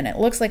rounded and it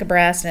looks like a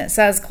breast and it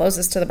says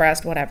closest to the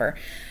breast, whatever.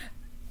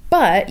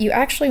 But you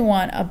actually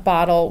want a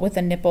bottle with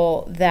a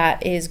nipple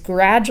that is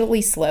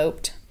gradually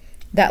sloped,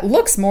 that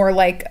looks more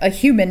like a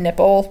human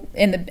nipple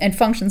and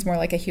functions more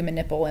like a human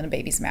nipple in a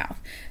baby's mouth.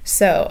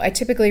 So I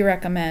typically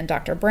recommend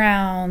Dr.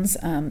 Brown's,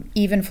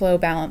 Even Flow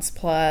Balance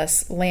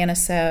Plus,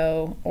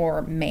 Lanaso,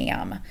 or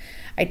MAM.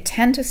 I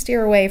tend to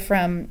steer away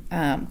from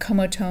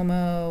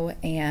Komotomo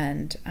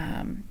and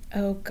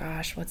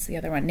what's the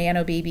other one?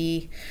 Nano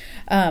Baby,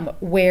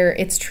 where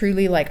it's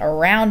truly like a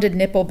rounded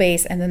nipple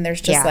base, and then there's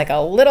just like a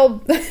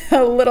little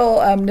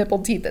nipple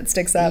teeth that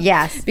sticks up.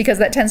 Yes, because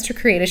that tends to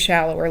create a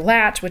shallower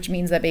latch, which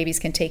means that babies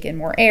can take in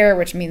more air,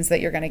 which means that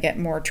you're going to get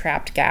more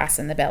trapped gas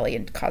in the belly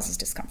and causes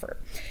discomfort.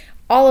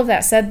 All of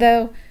that said,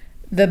 though,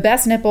 the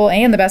best nipple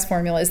and the best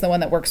formula is the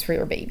one that works for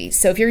your baby.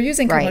 So if you're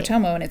using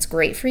Komotomo and it's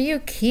great for you,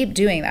 keep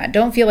doing that.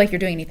 Don't feel like you're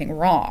doing anything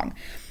wrong.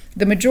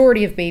 The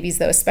majority of babies,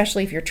 though,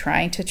 especially if you're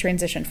trying to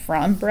transition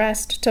from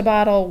breast to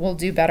bottle, will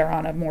do better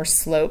on a more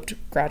sloped,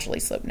 gradually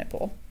sloped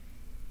nipple.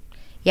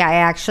 Yeah, I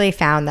actually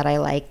found that I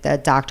like the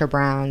Dr.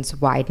 Brown's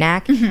wide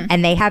neck,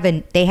 and they have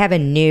a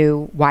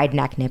new wide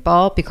neck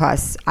nipple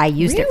because I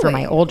used it for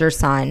my older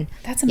son.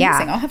 That's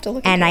amazing. I'll have to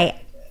look at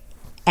that.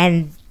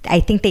 And I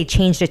think they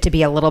changed it to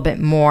be a little bit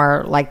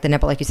more like the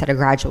nipple, like you said, a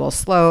gradual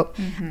slope,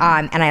 and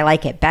I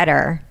like it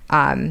better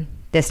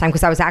this time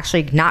because I was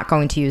actually not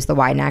going to use the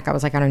wide neck. I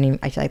was like, I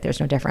feel like there's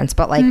no difference,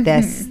 but like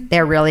this,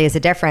 there really is a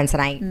difference,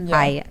 and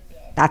I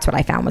that's what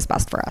I found was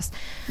best for us.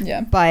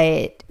 Yeah.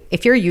 But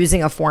if you're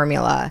using a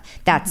formula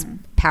that's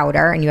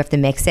powder and you have to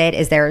mix it,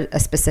 is there a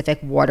specific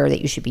water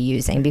that you should be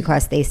using?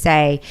 Because they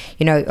say,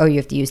 you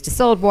have to use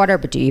distilled water,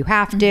 but do you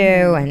have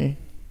to? And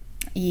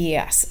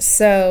yes.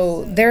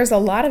 So there's a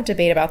lot of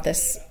debate about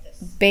this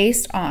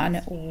based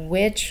on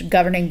which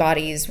governing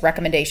body's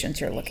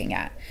recommendations you're looking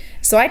at.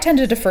 So I tend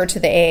to defer to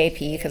the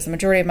AAP because the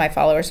majority of my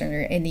followers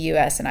are in the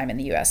U.S. and I'm in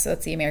the U.S. So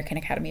that's the American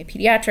Academy of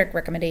Pediatric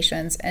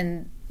recommendations.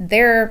 And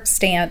their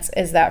stance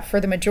is that for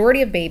the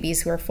majority of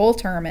babies who are full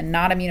term and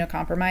not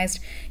immunocompromised,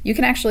 you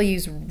can actually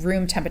use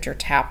room temperature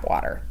tap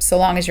water, so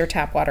long as your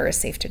tap water is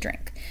safe to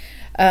drink.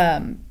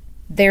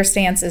 Their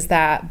stance is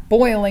that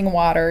boiling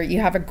water, you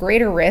have a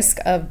greater risk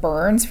of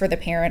burns for the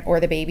parent or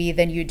the baby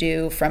than you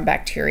do from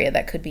bacteria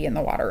that could be in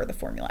the water or the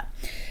formula.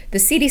 The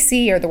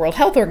CDC or the World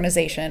Health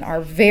Organization are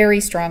very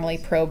strongly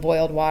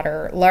pro-boiled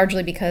water,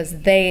 largely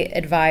because they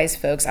advise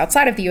folks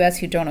outside of the U.S.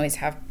 who don't always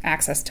have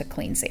access to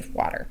clean, safe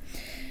water.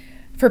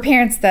 For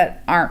parents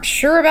that aren't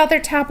sure about their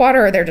tap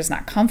water, or they're just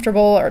not comfortable,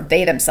 or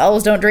they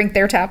themselves don't drink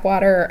their tap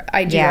water,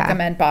 I do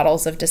recommend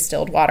bottles of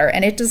distilled water.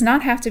 And it does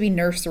not have to be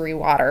nursery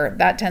water.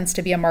 That tends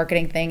to be a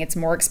marketing thing. It's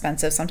more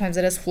expensive. Sometimes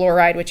it has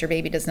fluoride, which your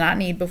baby does not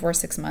need before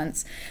 6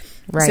 months.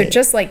 Right. So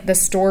just like the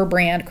store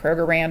brand,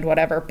 Kroger brand,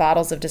 whatever,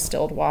 bottles of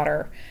distilled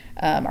water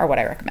are what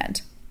I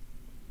recommend.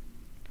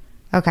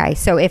 Okay.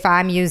 So if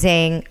I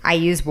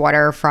use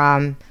water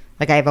from,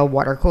 like I have a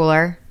water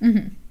cooler.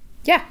 Mm-hmm.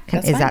 Yeah,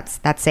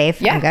 that's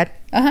safe? Yeah. I'm good?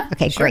 Uh-huh.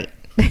 Okay, sure.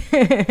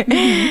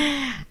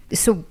 Great.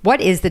 So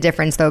what is the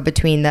difference, though,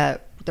 between the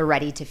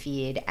ready to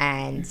feed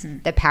and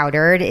the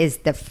powdered? Is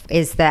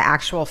the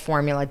actual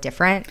formula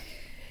different?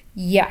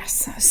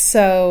 Yes.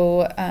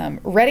 So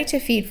ready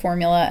to feed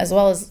formula, as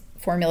well as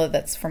formula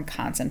that's from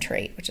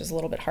concentrate, which is a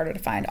little bit harder to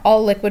find.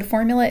 All liquid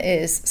formula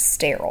is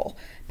sterile.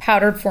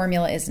 Powdered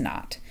formula is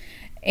not.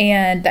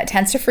 And that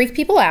tends to freak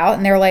people out.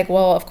 And they're like,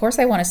 well, of course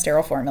I want a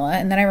sterile formula.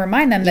 And then I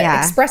remind them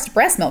that expressed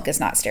breast milk is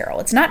not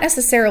sterile. It's not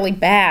necessarily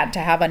bad to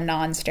have a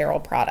non-sterile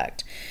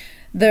product.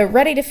 The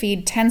ready to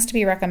feed tends to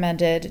be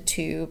recommended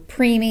to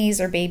preemies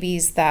or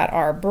babies that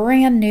are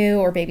brand new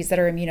or babies that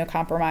are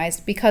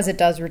immunocompromised because it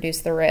does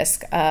reduce the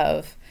risk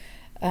of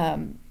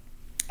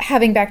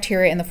having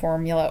bacteria in the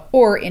formula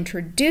or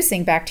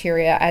introducing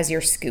bacteria as you're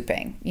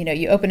scooping. You know,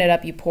 you open it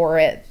up, you pour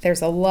it.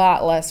 There's a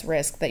lot less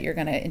risk that you're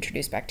going to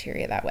introduce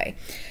bacteria that way.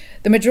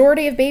 The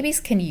majority of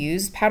babies can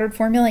use powdered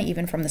formula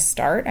even from the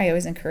start. I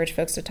always encourage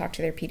folks to talk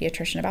to their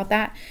pediatrician about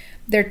that.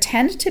 There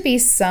tend to be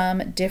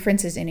some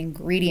differences in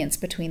ingredients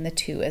between the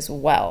two as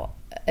well.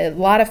 A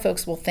lot of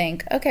folks will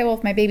think, okay, well,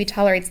 if my baby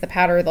tolerates the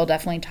powder, they'll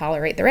definitely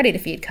tolerate the ready to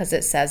feed because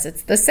it says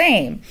it's the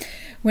same.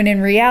 When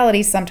in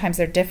reality, sometimes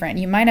they're different.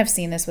 You might have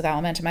seen this with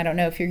Alimentum. I don't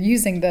know if you're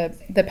using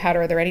the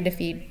powder or the ready to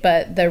feed,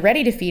 but the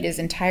ready to feed is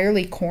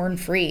entirely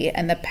corn-free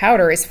and the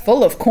powder is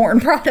full of corn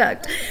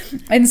product.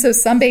 And so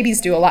some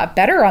babies do a lot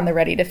better on the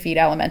ready to feed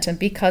Alimentum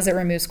because it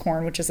removes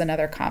corn, which is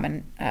another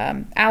common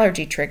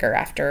allergy trigger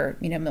after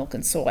milk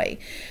and soy.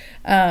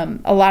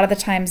 A lot of the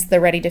times the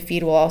ready to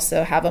feed will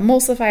also have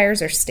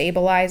emulsifiers or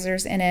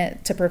stabilizers in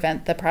it to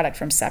prevent the product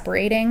from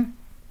separating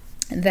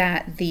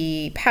that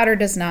the powder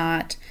does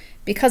not.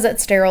 Because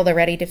it's sterile, the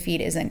ready to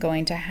feed isn't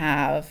going to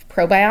have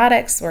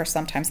probiotics, or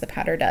sometimes the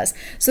powder does.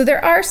 So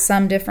there are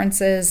some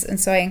differences. And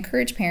so I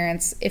encourage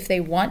parents, if they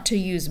want to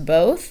use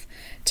both,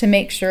 to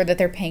make sure that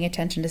they're paying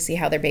attention to see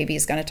how their baby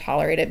is going to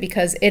tolerate it,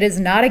 because it is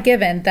not a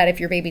given that if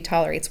your baby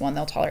tolerates one,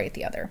 they'll tolerate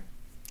the other.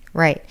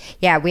 Right.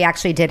 Yeah, we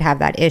actually did have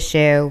that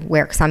issue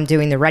where, because I'm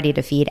doing the ready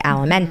to feed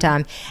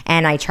Alimentum,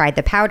 and I tried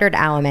the powdered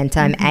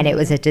Alimentum, and it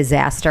was a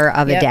disaster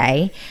of a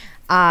day.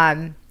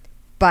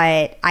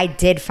 But I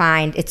did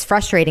find it's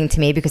frustrating to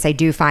me because I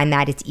do find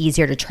that it's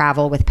easier to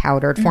travel with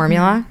powdered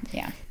formula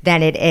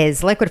than it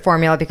is liquid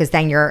formula, because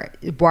then you're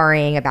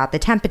worrying about the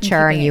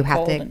temperature and you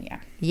have to,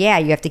 you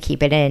have to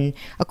keep it in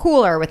a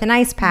cooler with an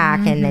ice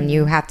pack, and then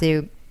you have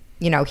to,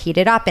 heat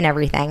it up and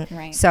everything.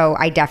 Right. So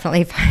I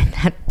definitely find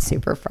that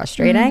super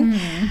frustrating.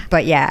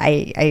 But yeah,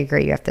 I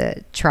agree. You have to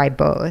try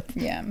both.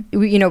 Yeah.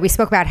 We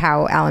spoke about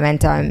how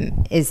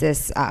Alimentum is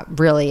this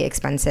really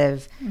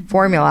expensive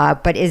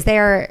formula, but is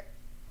there...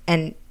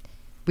 And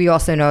we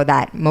also know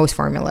that most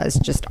formulas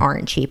just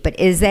aren't cheap. But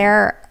is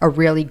there a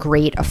really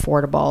great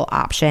affordable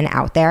option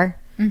out there?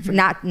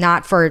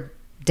 Not for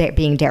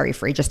being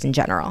dairy-free, just in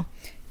general.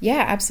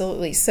 Yeah,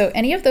 absolutely. So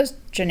any of those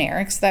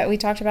generics that we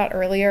talked about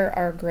earlier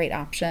are a great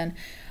option.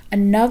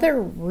 Another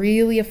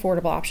really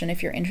affordable option,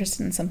 if you're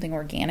interested in something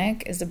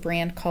organic, is a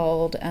brand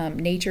called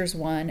Nature's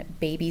One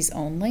Babies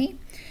Only.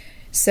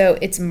 So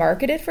it's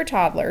marketed for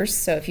toddlers.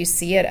 So if you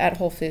see it at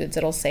Whole Foods,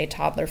 it'll say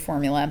toddler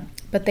formula.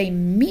 But they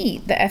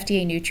meet the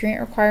FDA nutrient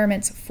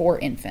requirements for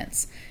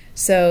infants.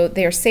 So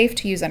they are safe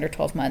to use under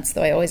 12 months,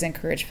 though I always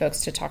encourage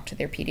folks to talk to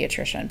their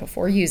pediatrician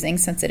before using,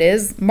 since it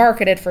is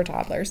marketed for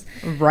toddlers.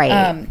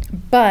 Right.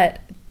 But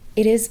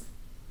it is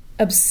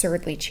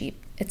absurdly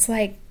cheap. It's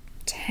like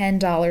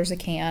 $10 a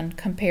can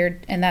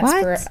compared, and that's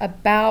for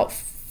about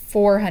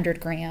 400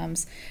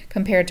 grams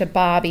compared to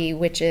Bobby,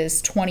 which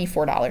is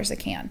 $24 a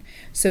can.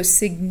 So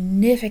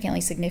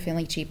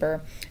significantly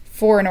cheaper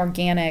for an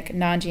organic,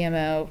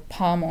 non-GMO,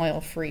 palm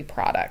oil-free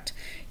product.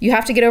 You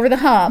have to get over the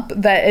hump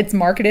that it's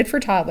marketed for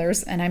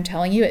toddlers, and I'm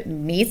telling you, it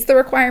meets the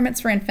requirements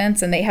for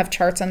infants, and they have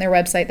charts on their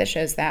website that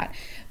shows that.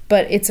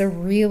 but it's a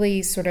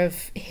really sort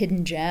of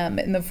hidden gem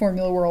in the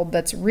formula world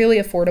that's really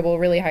affordable,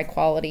 really high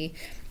quality.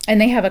 And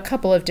they have a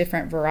couple of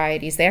different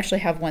varieties. They actually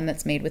have one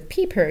that's made with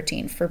pea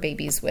protein for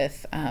babies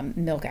with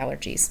milk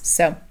allergies.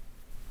 So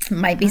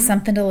might be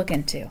something to look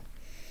into.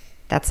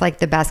 That's like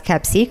the best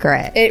kept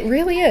secret. It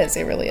really is.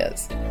 It really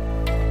is.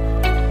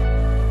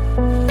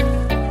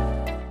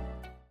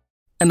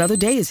 Another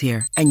day is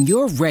here, and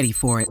you're ready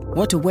for it.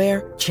 What to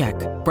wear? Check.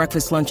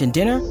 Breakfast, lunch, and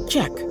dinner?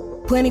 Check.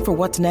 Planning for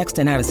what's next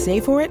and how to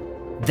save for it?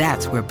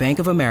 That's where Bank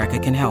of America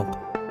can help.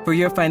 For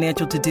your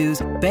financial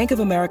to-dos, Bank of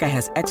America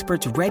has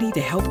experts ready to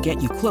help get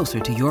you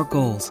closer to your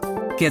goals.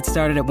 Get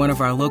started at one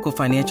of our local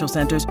financial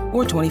centers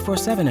or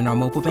 24/7 in our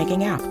mobile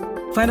banking app.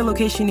 Find a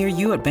location near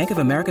you at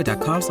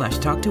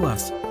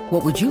bankofamerica.com/talktous.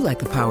 What would you like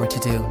the power to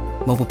do?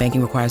 Mobile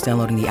banking requires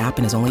downloading the app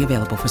and is only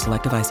available for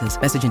select devices.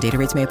 Message and data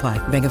rates may apply.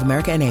 Bank of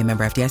America N.A.,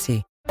 member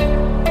FDIC.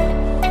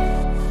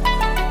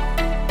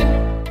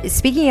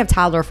 Speaking of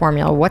toddler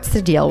formula, what's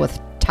the deal with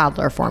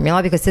toddler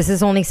formula? Because this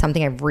is only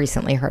something I've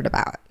recently heard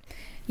about.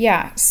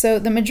 Yeah, so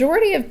the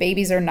majority of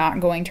babies are not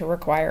going to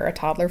require a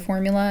toddler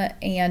formula,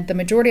 and the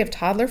majority of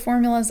toddler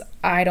formulas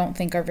I don't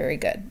think are very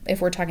good. If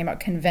we're talking about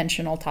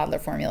conventional toddler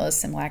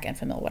formulas, Similac,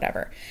 Enfamil,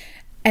 whatever.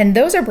 And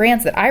those are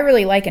brands that I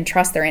really like and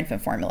trust their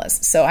infant formulas.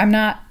 So I'm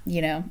not,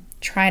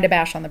 trying to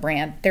bash on the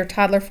brand. Their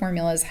toddler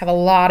formulas have a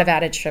lot of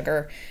added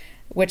sugar,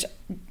 which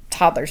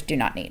toddlers do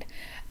not need.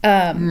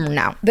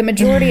 No. The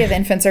majority of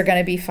infants are going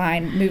to be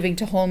fine moving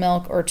to whole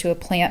milk or to a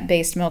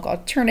plant-based milk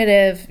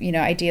alternative,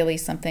 ideally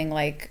something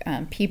like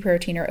pea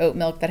protein or oat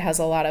milk that has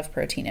a lot of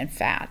protein and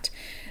fat.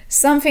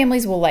 Some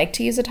families will like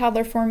to use a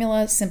toddler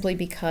formula simply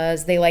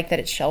because they like that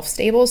it's shelf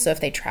stable. So if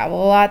they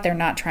travel a lot, they're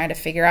not trying to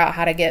figure out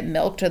how to get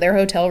milk to their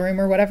hotel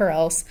room or whatever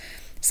else.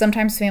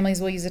 Sometimes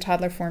families will use a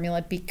toddler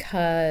formula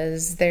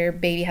because their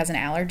baby has an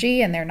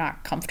allergy and they're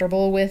not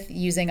comfortable with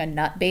using a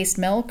nut-based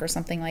milk or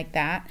something like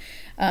that.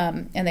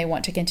 And they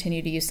want to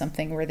continue to use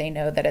something where they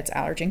know that it's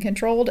allergen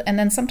controlled. And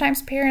then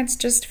sometimes parents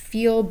just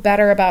feel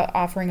better about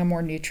offering a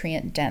more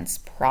nutrient-dense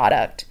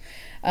product,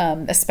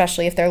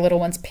 especially if their little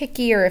one's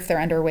picky or if they're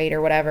underweight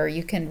or whatever.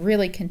 You can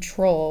really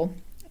control,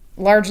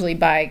 largely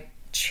by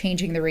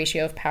changing the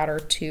ratio of powder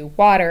to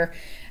water,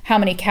 how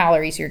many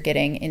calories you're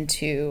getting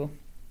into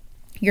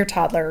your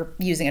toddler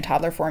using a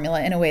toddler formula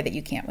in a way that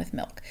you can't with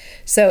milk.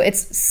 So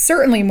it's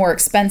certainly more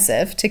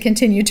expensive to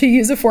continue to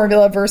use a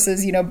formula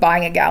versus,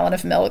 buying a gallon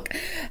of milk.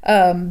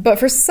 But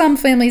for some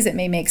families, it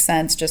may make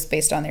sense just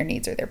based on their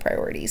needs or their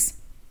priorities.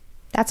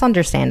 That's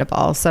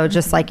understandable. So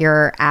just like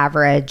your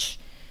average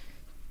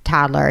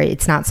toddler,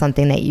 it's not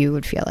something that you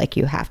would feel like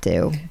you have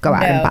to go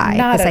out and buy,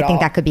 because I think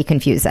that could be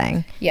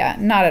confusing. Yeah,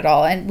 not at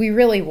all. And we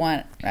really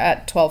want,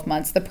 at 12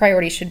 months, the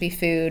priority should be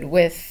food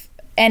with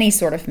any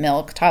sort of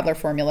milk, toddler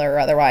formula or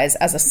otherwise,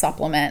 as a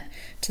supplement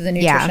to the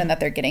nutrition that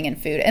they're getting in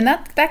food. And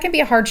that can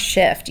be a hard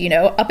shift,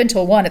 up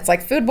until 1, it's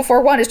like food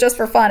before 1 is just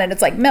for fun. And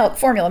it's like milk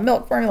formula.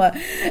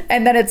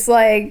 And then it's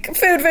like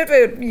food,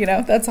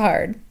 that's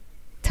hard.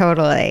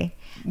 Totally.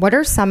 What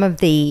are some of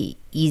the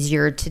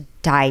easier to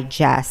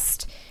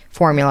digest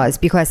formulas?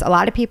 Because a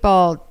lot of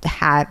people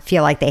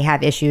feel like they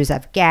have issues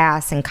of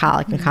gas and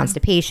colic and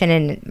constipation,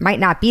 and it might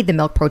not be the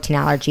milk protein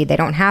allergy. They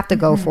don't have to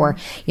go for,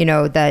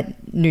 the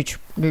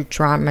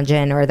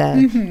Nutramigen or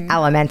the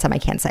Elementum. I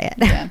can't say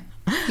it.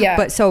 Yeah.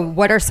 But so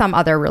what are some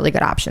other really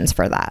good options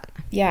for that?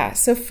 Yeah.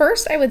 So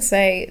first, I would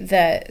say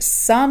that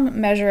some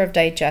measure of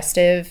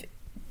digestive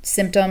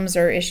symptoms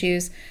or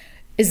issues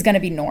is going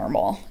to be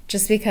normal,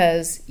 just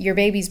because your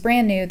baby's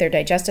brand new, their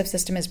digestive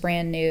system is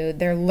brand new,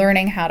 they're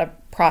learning how to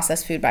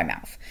process food by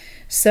mouth.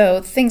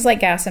 So things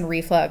like gas and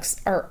reflux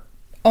are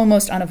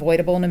almost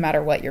unavoidable no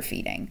matter what you're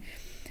feeding.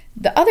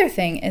 The other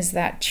thing is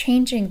that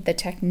changing the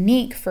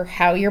technique for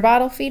how you're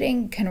bottle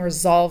feeding can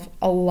resolve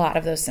a lot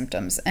of those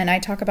symptoms. And I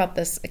talk about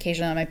this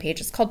occasionally on my page.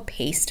 It's called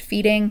paced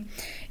feeding.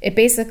 It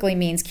basically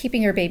means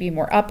keeping your baby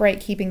more upright,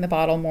 keeping the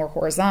bottle more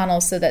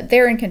horizontal so that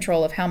they're in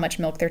control of how much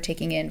milk they're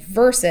taking in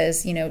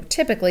versus,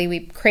 typically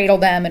we cradle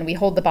them and we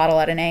hold the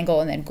bottle at an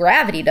angle and then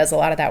gravity does a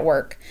lot of that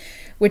work,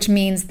 which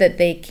means that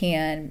they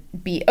can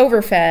be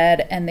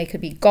overfed and they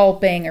could be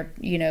gulping or,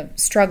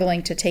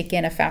 struggling to take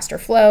in a faster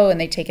flow,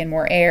 and they take in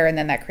more air, and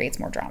then that creates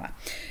more drama.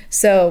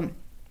 So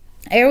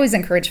I always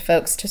encourage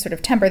folks to sort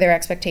of temper their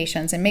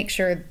expectations and make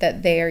sure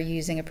that they are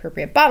using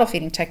appropriate bottle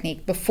feeding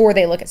technique before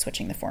they look at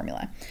switching the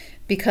formula.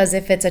 Because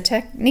if it's a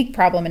technique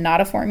problem and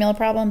not a formula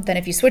problem, then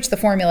if you switch the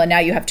formula, now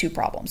you have 2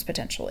 problems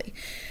potentially.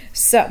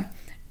 So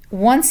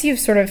once you've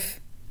sort of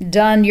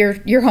done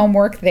your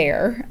homework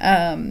there,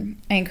 I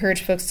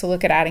encourage folks to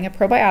look at adding a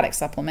probiotic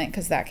supplement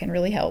because that can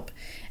really help.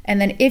 And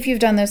then if you've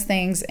done those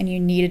things and you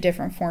need a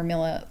different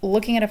formula,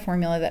 looking at a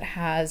formula that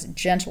has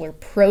gentler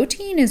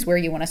protein is where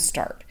you want to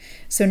start.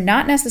 So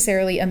not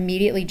necessarily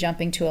immediately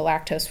jumping to a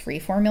lactose-free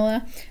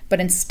formula, but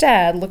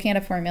instead looking at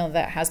a formula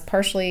that has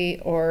partially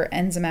or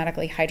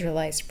enzymatically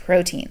hydrolyzed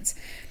proteins.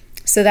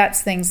 So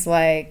that's things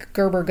like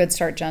Gerber Good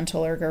Start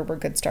Gentle or Gerber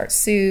Good Start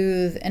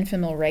Soothe.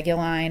 Enfamil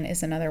Reguline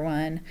is another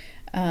one.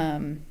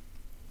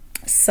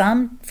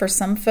 For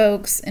some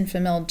folks,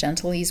 Enfamil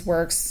Gentle Ease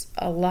works.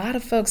 A lot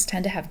of folks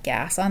tend to have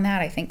gas on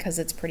that, I think, because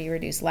it's pretty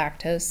reduced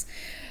lactose.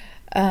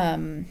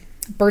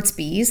 Burt's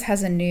Bees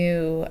has a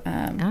new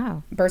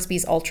Burt's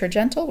Bees Ultra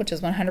Gentle, which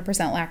is 100%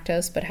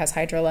 lactose but has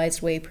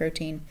hydrolyzed whey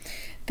protein,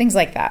 things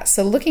like that.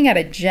 So looking at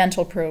a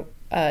gentle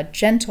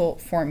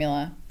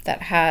formula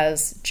that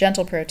has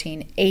gentle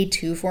protein,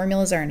 A2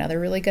 formulas are another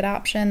really good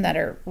option that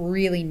are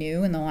really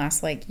new in the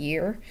last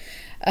year,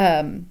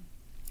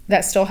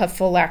 that still have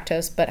full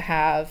lactose but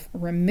have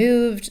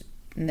removed,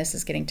 and this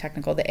is getting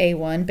technical, the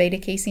A1 beta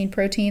casein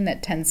protein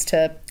that tends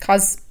to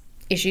cause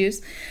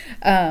issues.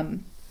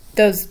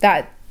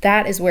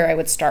 That is where I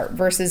would start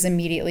versus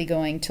immediately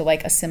going to a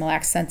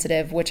Similac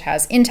Sensitive, which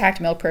has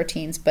intact milk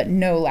proteins but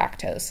no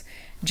lactose.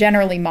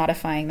 Generally,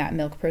 modifying that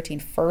milk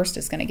protein first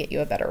is going to get you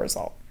a better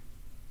result.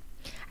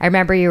 I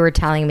remember you were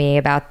telling me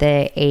about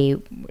the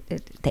A1.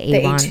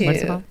 A2.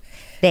 What's it called?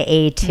 The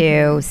A2.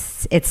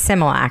 Mm-hmm. It's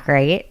Similac,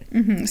 right?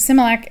 Mm-hmm.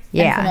 Similac,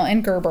 Enfamil,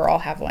 and Gerber all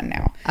have one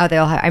now. Oh, they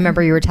all have. I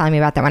remember you were telling me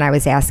about that when I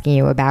was asking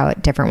you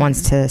about different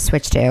ones to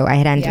switch to. I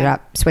had ended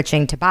up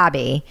switching to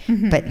Bobby,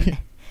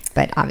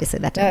 but obviously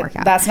that didn't work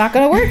out. That's not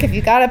going to work if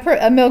you got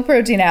a milk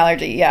protein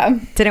allergy. Yeah.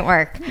 Didn't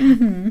work.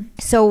 Mm-hmm.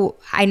 So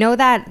I know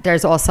that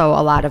there's also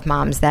a lot of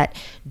moms that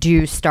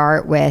do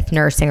start with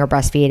nursing or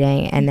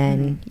breastfeeding and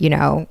then,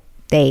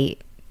 they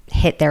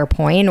hit their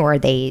point or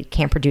they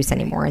can't produce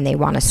anymore and they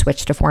want to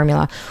switch to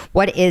formula.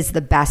 What is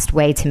the best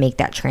way to make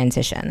that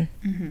transition?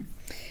 Mm-hmm.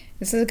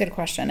 This is a good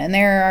question. And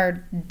there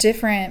are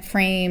different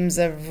frames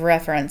of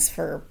reference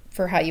for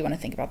how you want to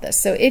think about this.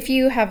 So if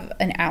you have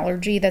an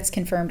allergy that's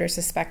confirmed or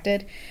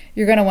suspected,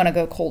 you're going to want to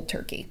go cold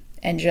turkey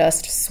and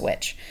just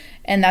switch.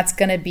 And that's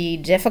going to be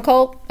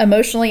difficult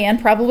emotionally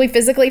and probably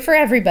physically for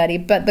everybody.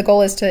 But the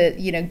goal is to,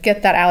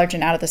 get that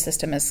allergen out of the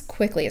system as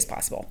quickly as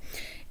possible.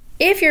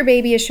 If your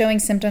baby is showing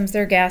symptoms,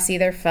 they're gassy,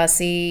 they're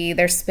fussy,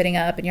 they're spitting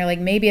up, and you're like,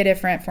 maybe a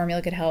different formula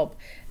could help,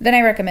 then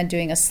I recommend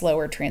doing a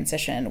slower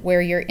transition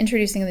where you're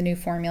introducing the new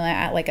formula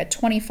at a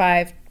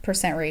 25%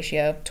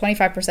 ratio,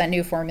 25%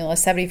 new formula,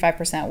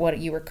 75% what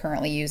you were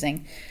currently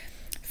using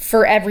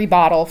for every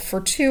bottle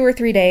for 2 or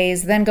 3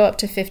 days, then go up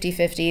to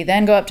 50-50,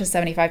 then go up to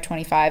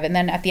 75-25, and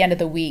then at the end of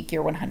the week,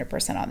 you're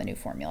 100% on the new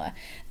formula.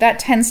 That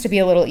tends to be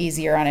a little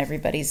easier on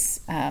everybody,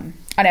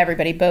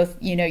 both,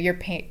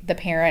 the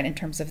parent in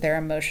terms of their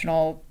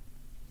emotional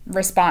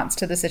response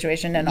to the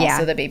situation and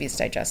also the baby's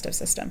digestive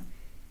system.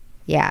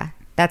 Yeah.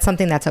 That's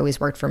something that's always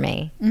worked for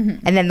me.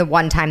 Mm-hmm. And then the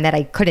one time that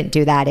I couldn't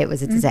do that, it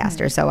was a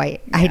disaster. So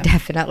I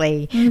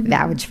definitely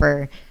vouch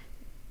for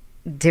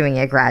doing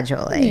it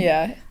gradually.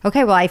 Yeah.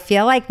 Okay. Well, I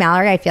feel like,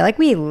 Mallory,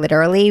 we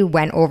literally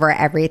went over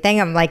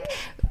everything.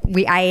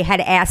 I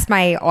had asked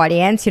my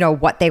audience,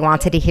 what they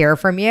wanted to hear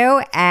from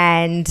you,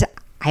 and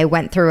I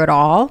went through it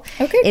all.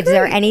 Okay. Is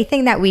there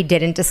anything that we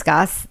didn't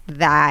discuss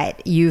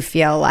that you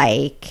feel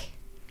like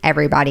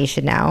everybody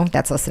should know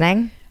that's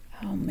listening?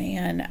 Oh,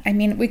 man.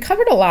 We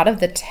covered a lot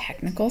of the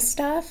technical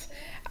stuff.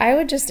 I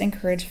would just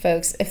encourage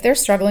folks, if they're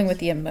struggling with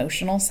the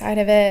emotional side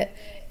of it,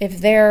 if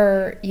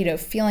they're,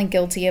 feeling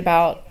guilty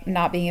about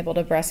not being able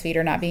to breastfeed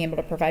or not being able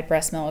to provide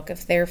breast milk,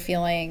 if they're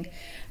feeling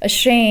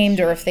ashamed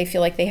or if they feel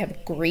like they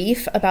have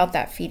grief about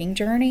that feeding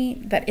journey,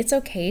 that it's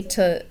okay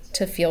to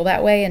feel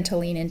that way and to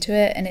lean into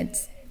it. And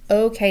it's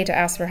okay to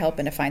ask for help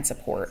and to find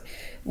support,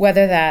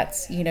 whether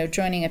that's,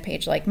 joining a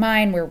page like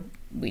mine where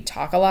we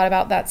talk a lot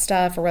about that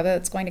stuff, or whether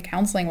it's going to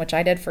counseling, which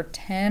I did for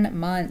 10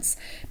 months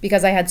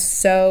because I had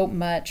so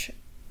much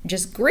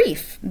just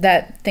grief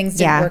that things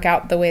didn't work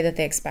out the way that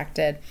they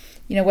expected.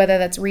 Whether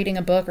that's reading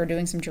a book or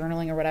doing some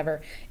journaling or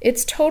whatever,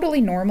 it's totally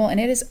normal and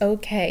it is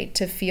okay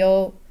to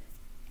feel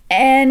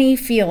any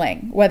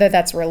feeling, whether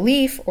that's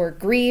relief or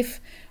grief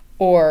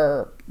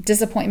or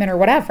disappointment or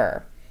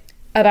whatever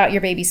about your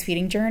baby's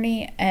feeding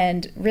journey,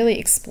 and really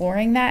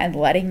exploring that and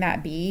letting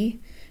that be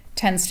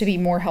tends to be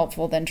more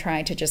helpful than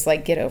trying to just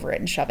get over it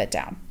and shove it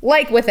down,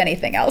 like with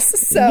anything else.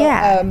 So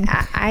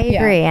I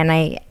agree.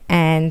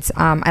 And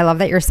I love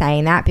that you're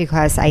saying that,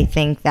 because I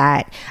think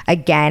that,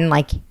 again,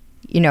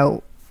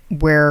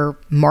 we're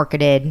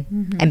marketed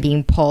and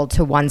being pulled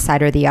to one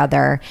side or the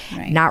other,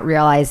 not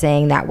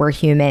realizing that we're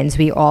humans.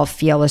 We all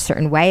feel a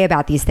certain way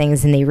about these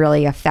things and they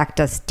really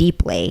affect us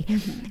deeply.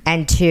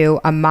 And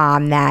to a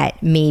mom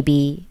that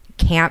maybe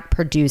can't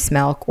produce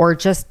milk or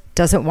just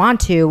doesn't want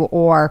to,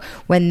 or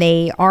when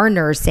they are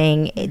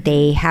nursing,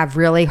 they have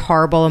really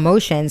horrible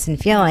emotions and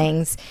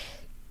feelings,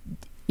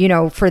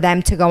 for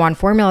them to go on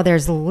formula,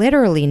 there's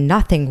literally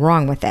nothing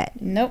wrong with it.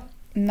 Nope.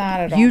 Not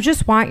at all. You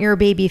just want your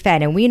baby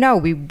fed. And we know,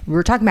 we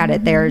were talking about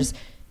it. There's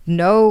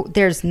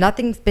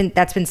nothing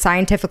that's been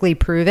scientifically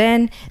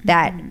proven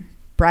that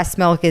breast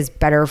milk is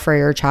better for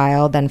your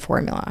child than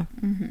formula.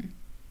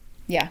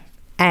 Yeah.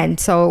 And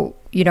so,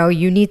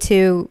 you need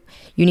to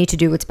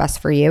do what's best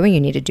for you, and you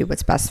need to do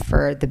what's best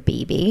for the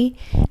baby.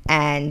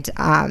 And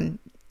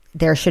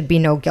there should be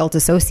no guilt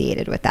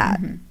associated with that.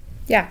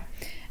 Yeah,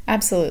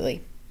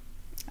 absolutely.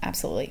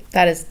 Absolutely.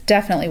 That is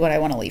definitely what I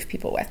want to leave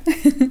people with.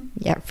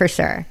 Yeah, for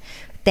sure.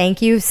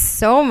 Thank you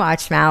so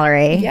much,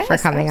 Mallory, for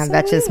coming on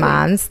Betches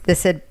Moms.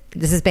 This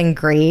This has been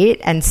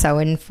great and so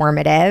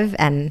informative,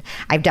 and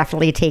I've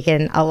definitely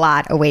taken a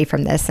lot away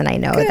from this, and I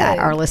know that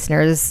our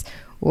listeners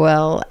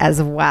will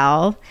as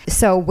well.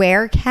 So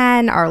where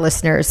can our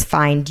listeners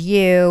find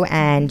you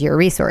and your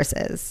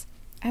resources?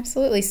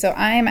 Absolutely. So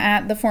I'm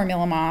at The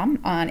Formula Mom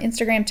on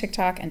Instagram,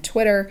 TikTok, and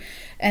Twitter.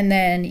 And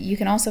then you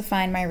can also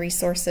find my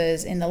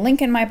resources in the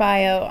link in my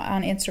bio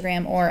on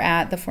Instagram or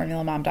at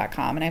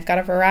theformulamom.com. And I've got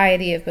a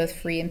variety of both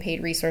free and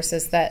paid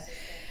resources that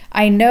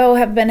I know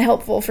have been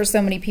helpful for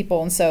so many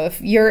people. And so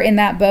if you're in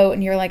that boat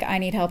and you're like, I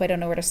need help, I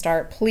don't know where to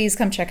start, please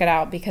come check it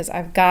out because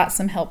I've got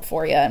some help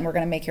for you and we're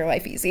going to make your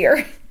life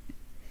easier.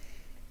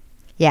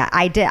 Yeah,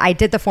 I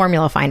did the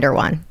Formula Finder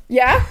one.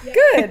 Yeah?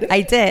 Good.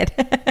 I did.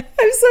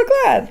 I'm so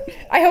glad.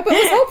 I hope it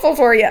was helpful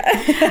for you.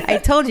 I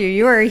told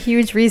you were a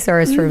huge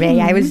resource for me.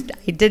 I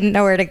didn't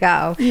know where to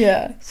go.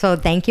 Yeah. So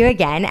thank you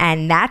again.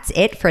 And that's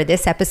it for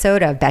this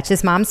episode of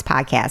Betches Moms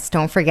Podcast.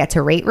 Don't forget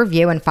to rate,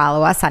 review, and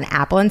follow us on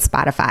Apple and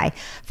Spotify.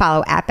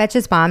 Follow at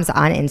Betches Moms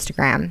on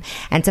Instagram.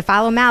 And to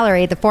follow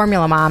Mallory, the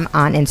Formula Mom,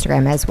 on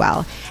Instagram as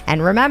well.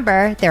 And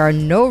remember, there are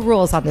no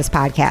rules on this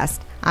podcast.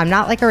 I'm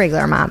not like a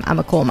regular mom. I'm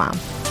a cool mom.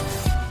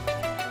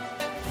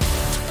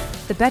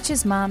 The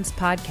Betches Moms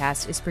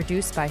podcast is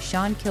produced by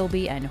Sean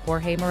Kilby and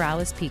Jorge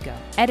Morales-Pico.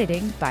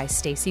 Editing by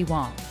Stacey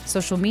Wong.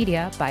 Social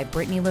media by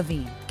Brittany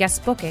Levine.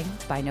 Guest booking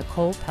by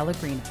Nicole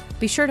Pellegrino.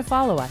 Be sure to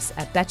follow us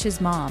at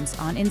Betches Moms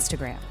on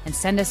Instagram and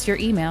send us your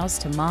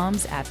emails to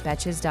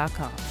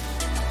moms@betches.com.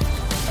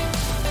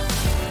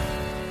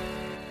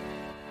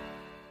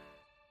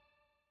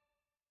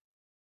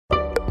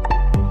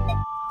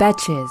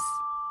 Betches.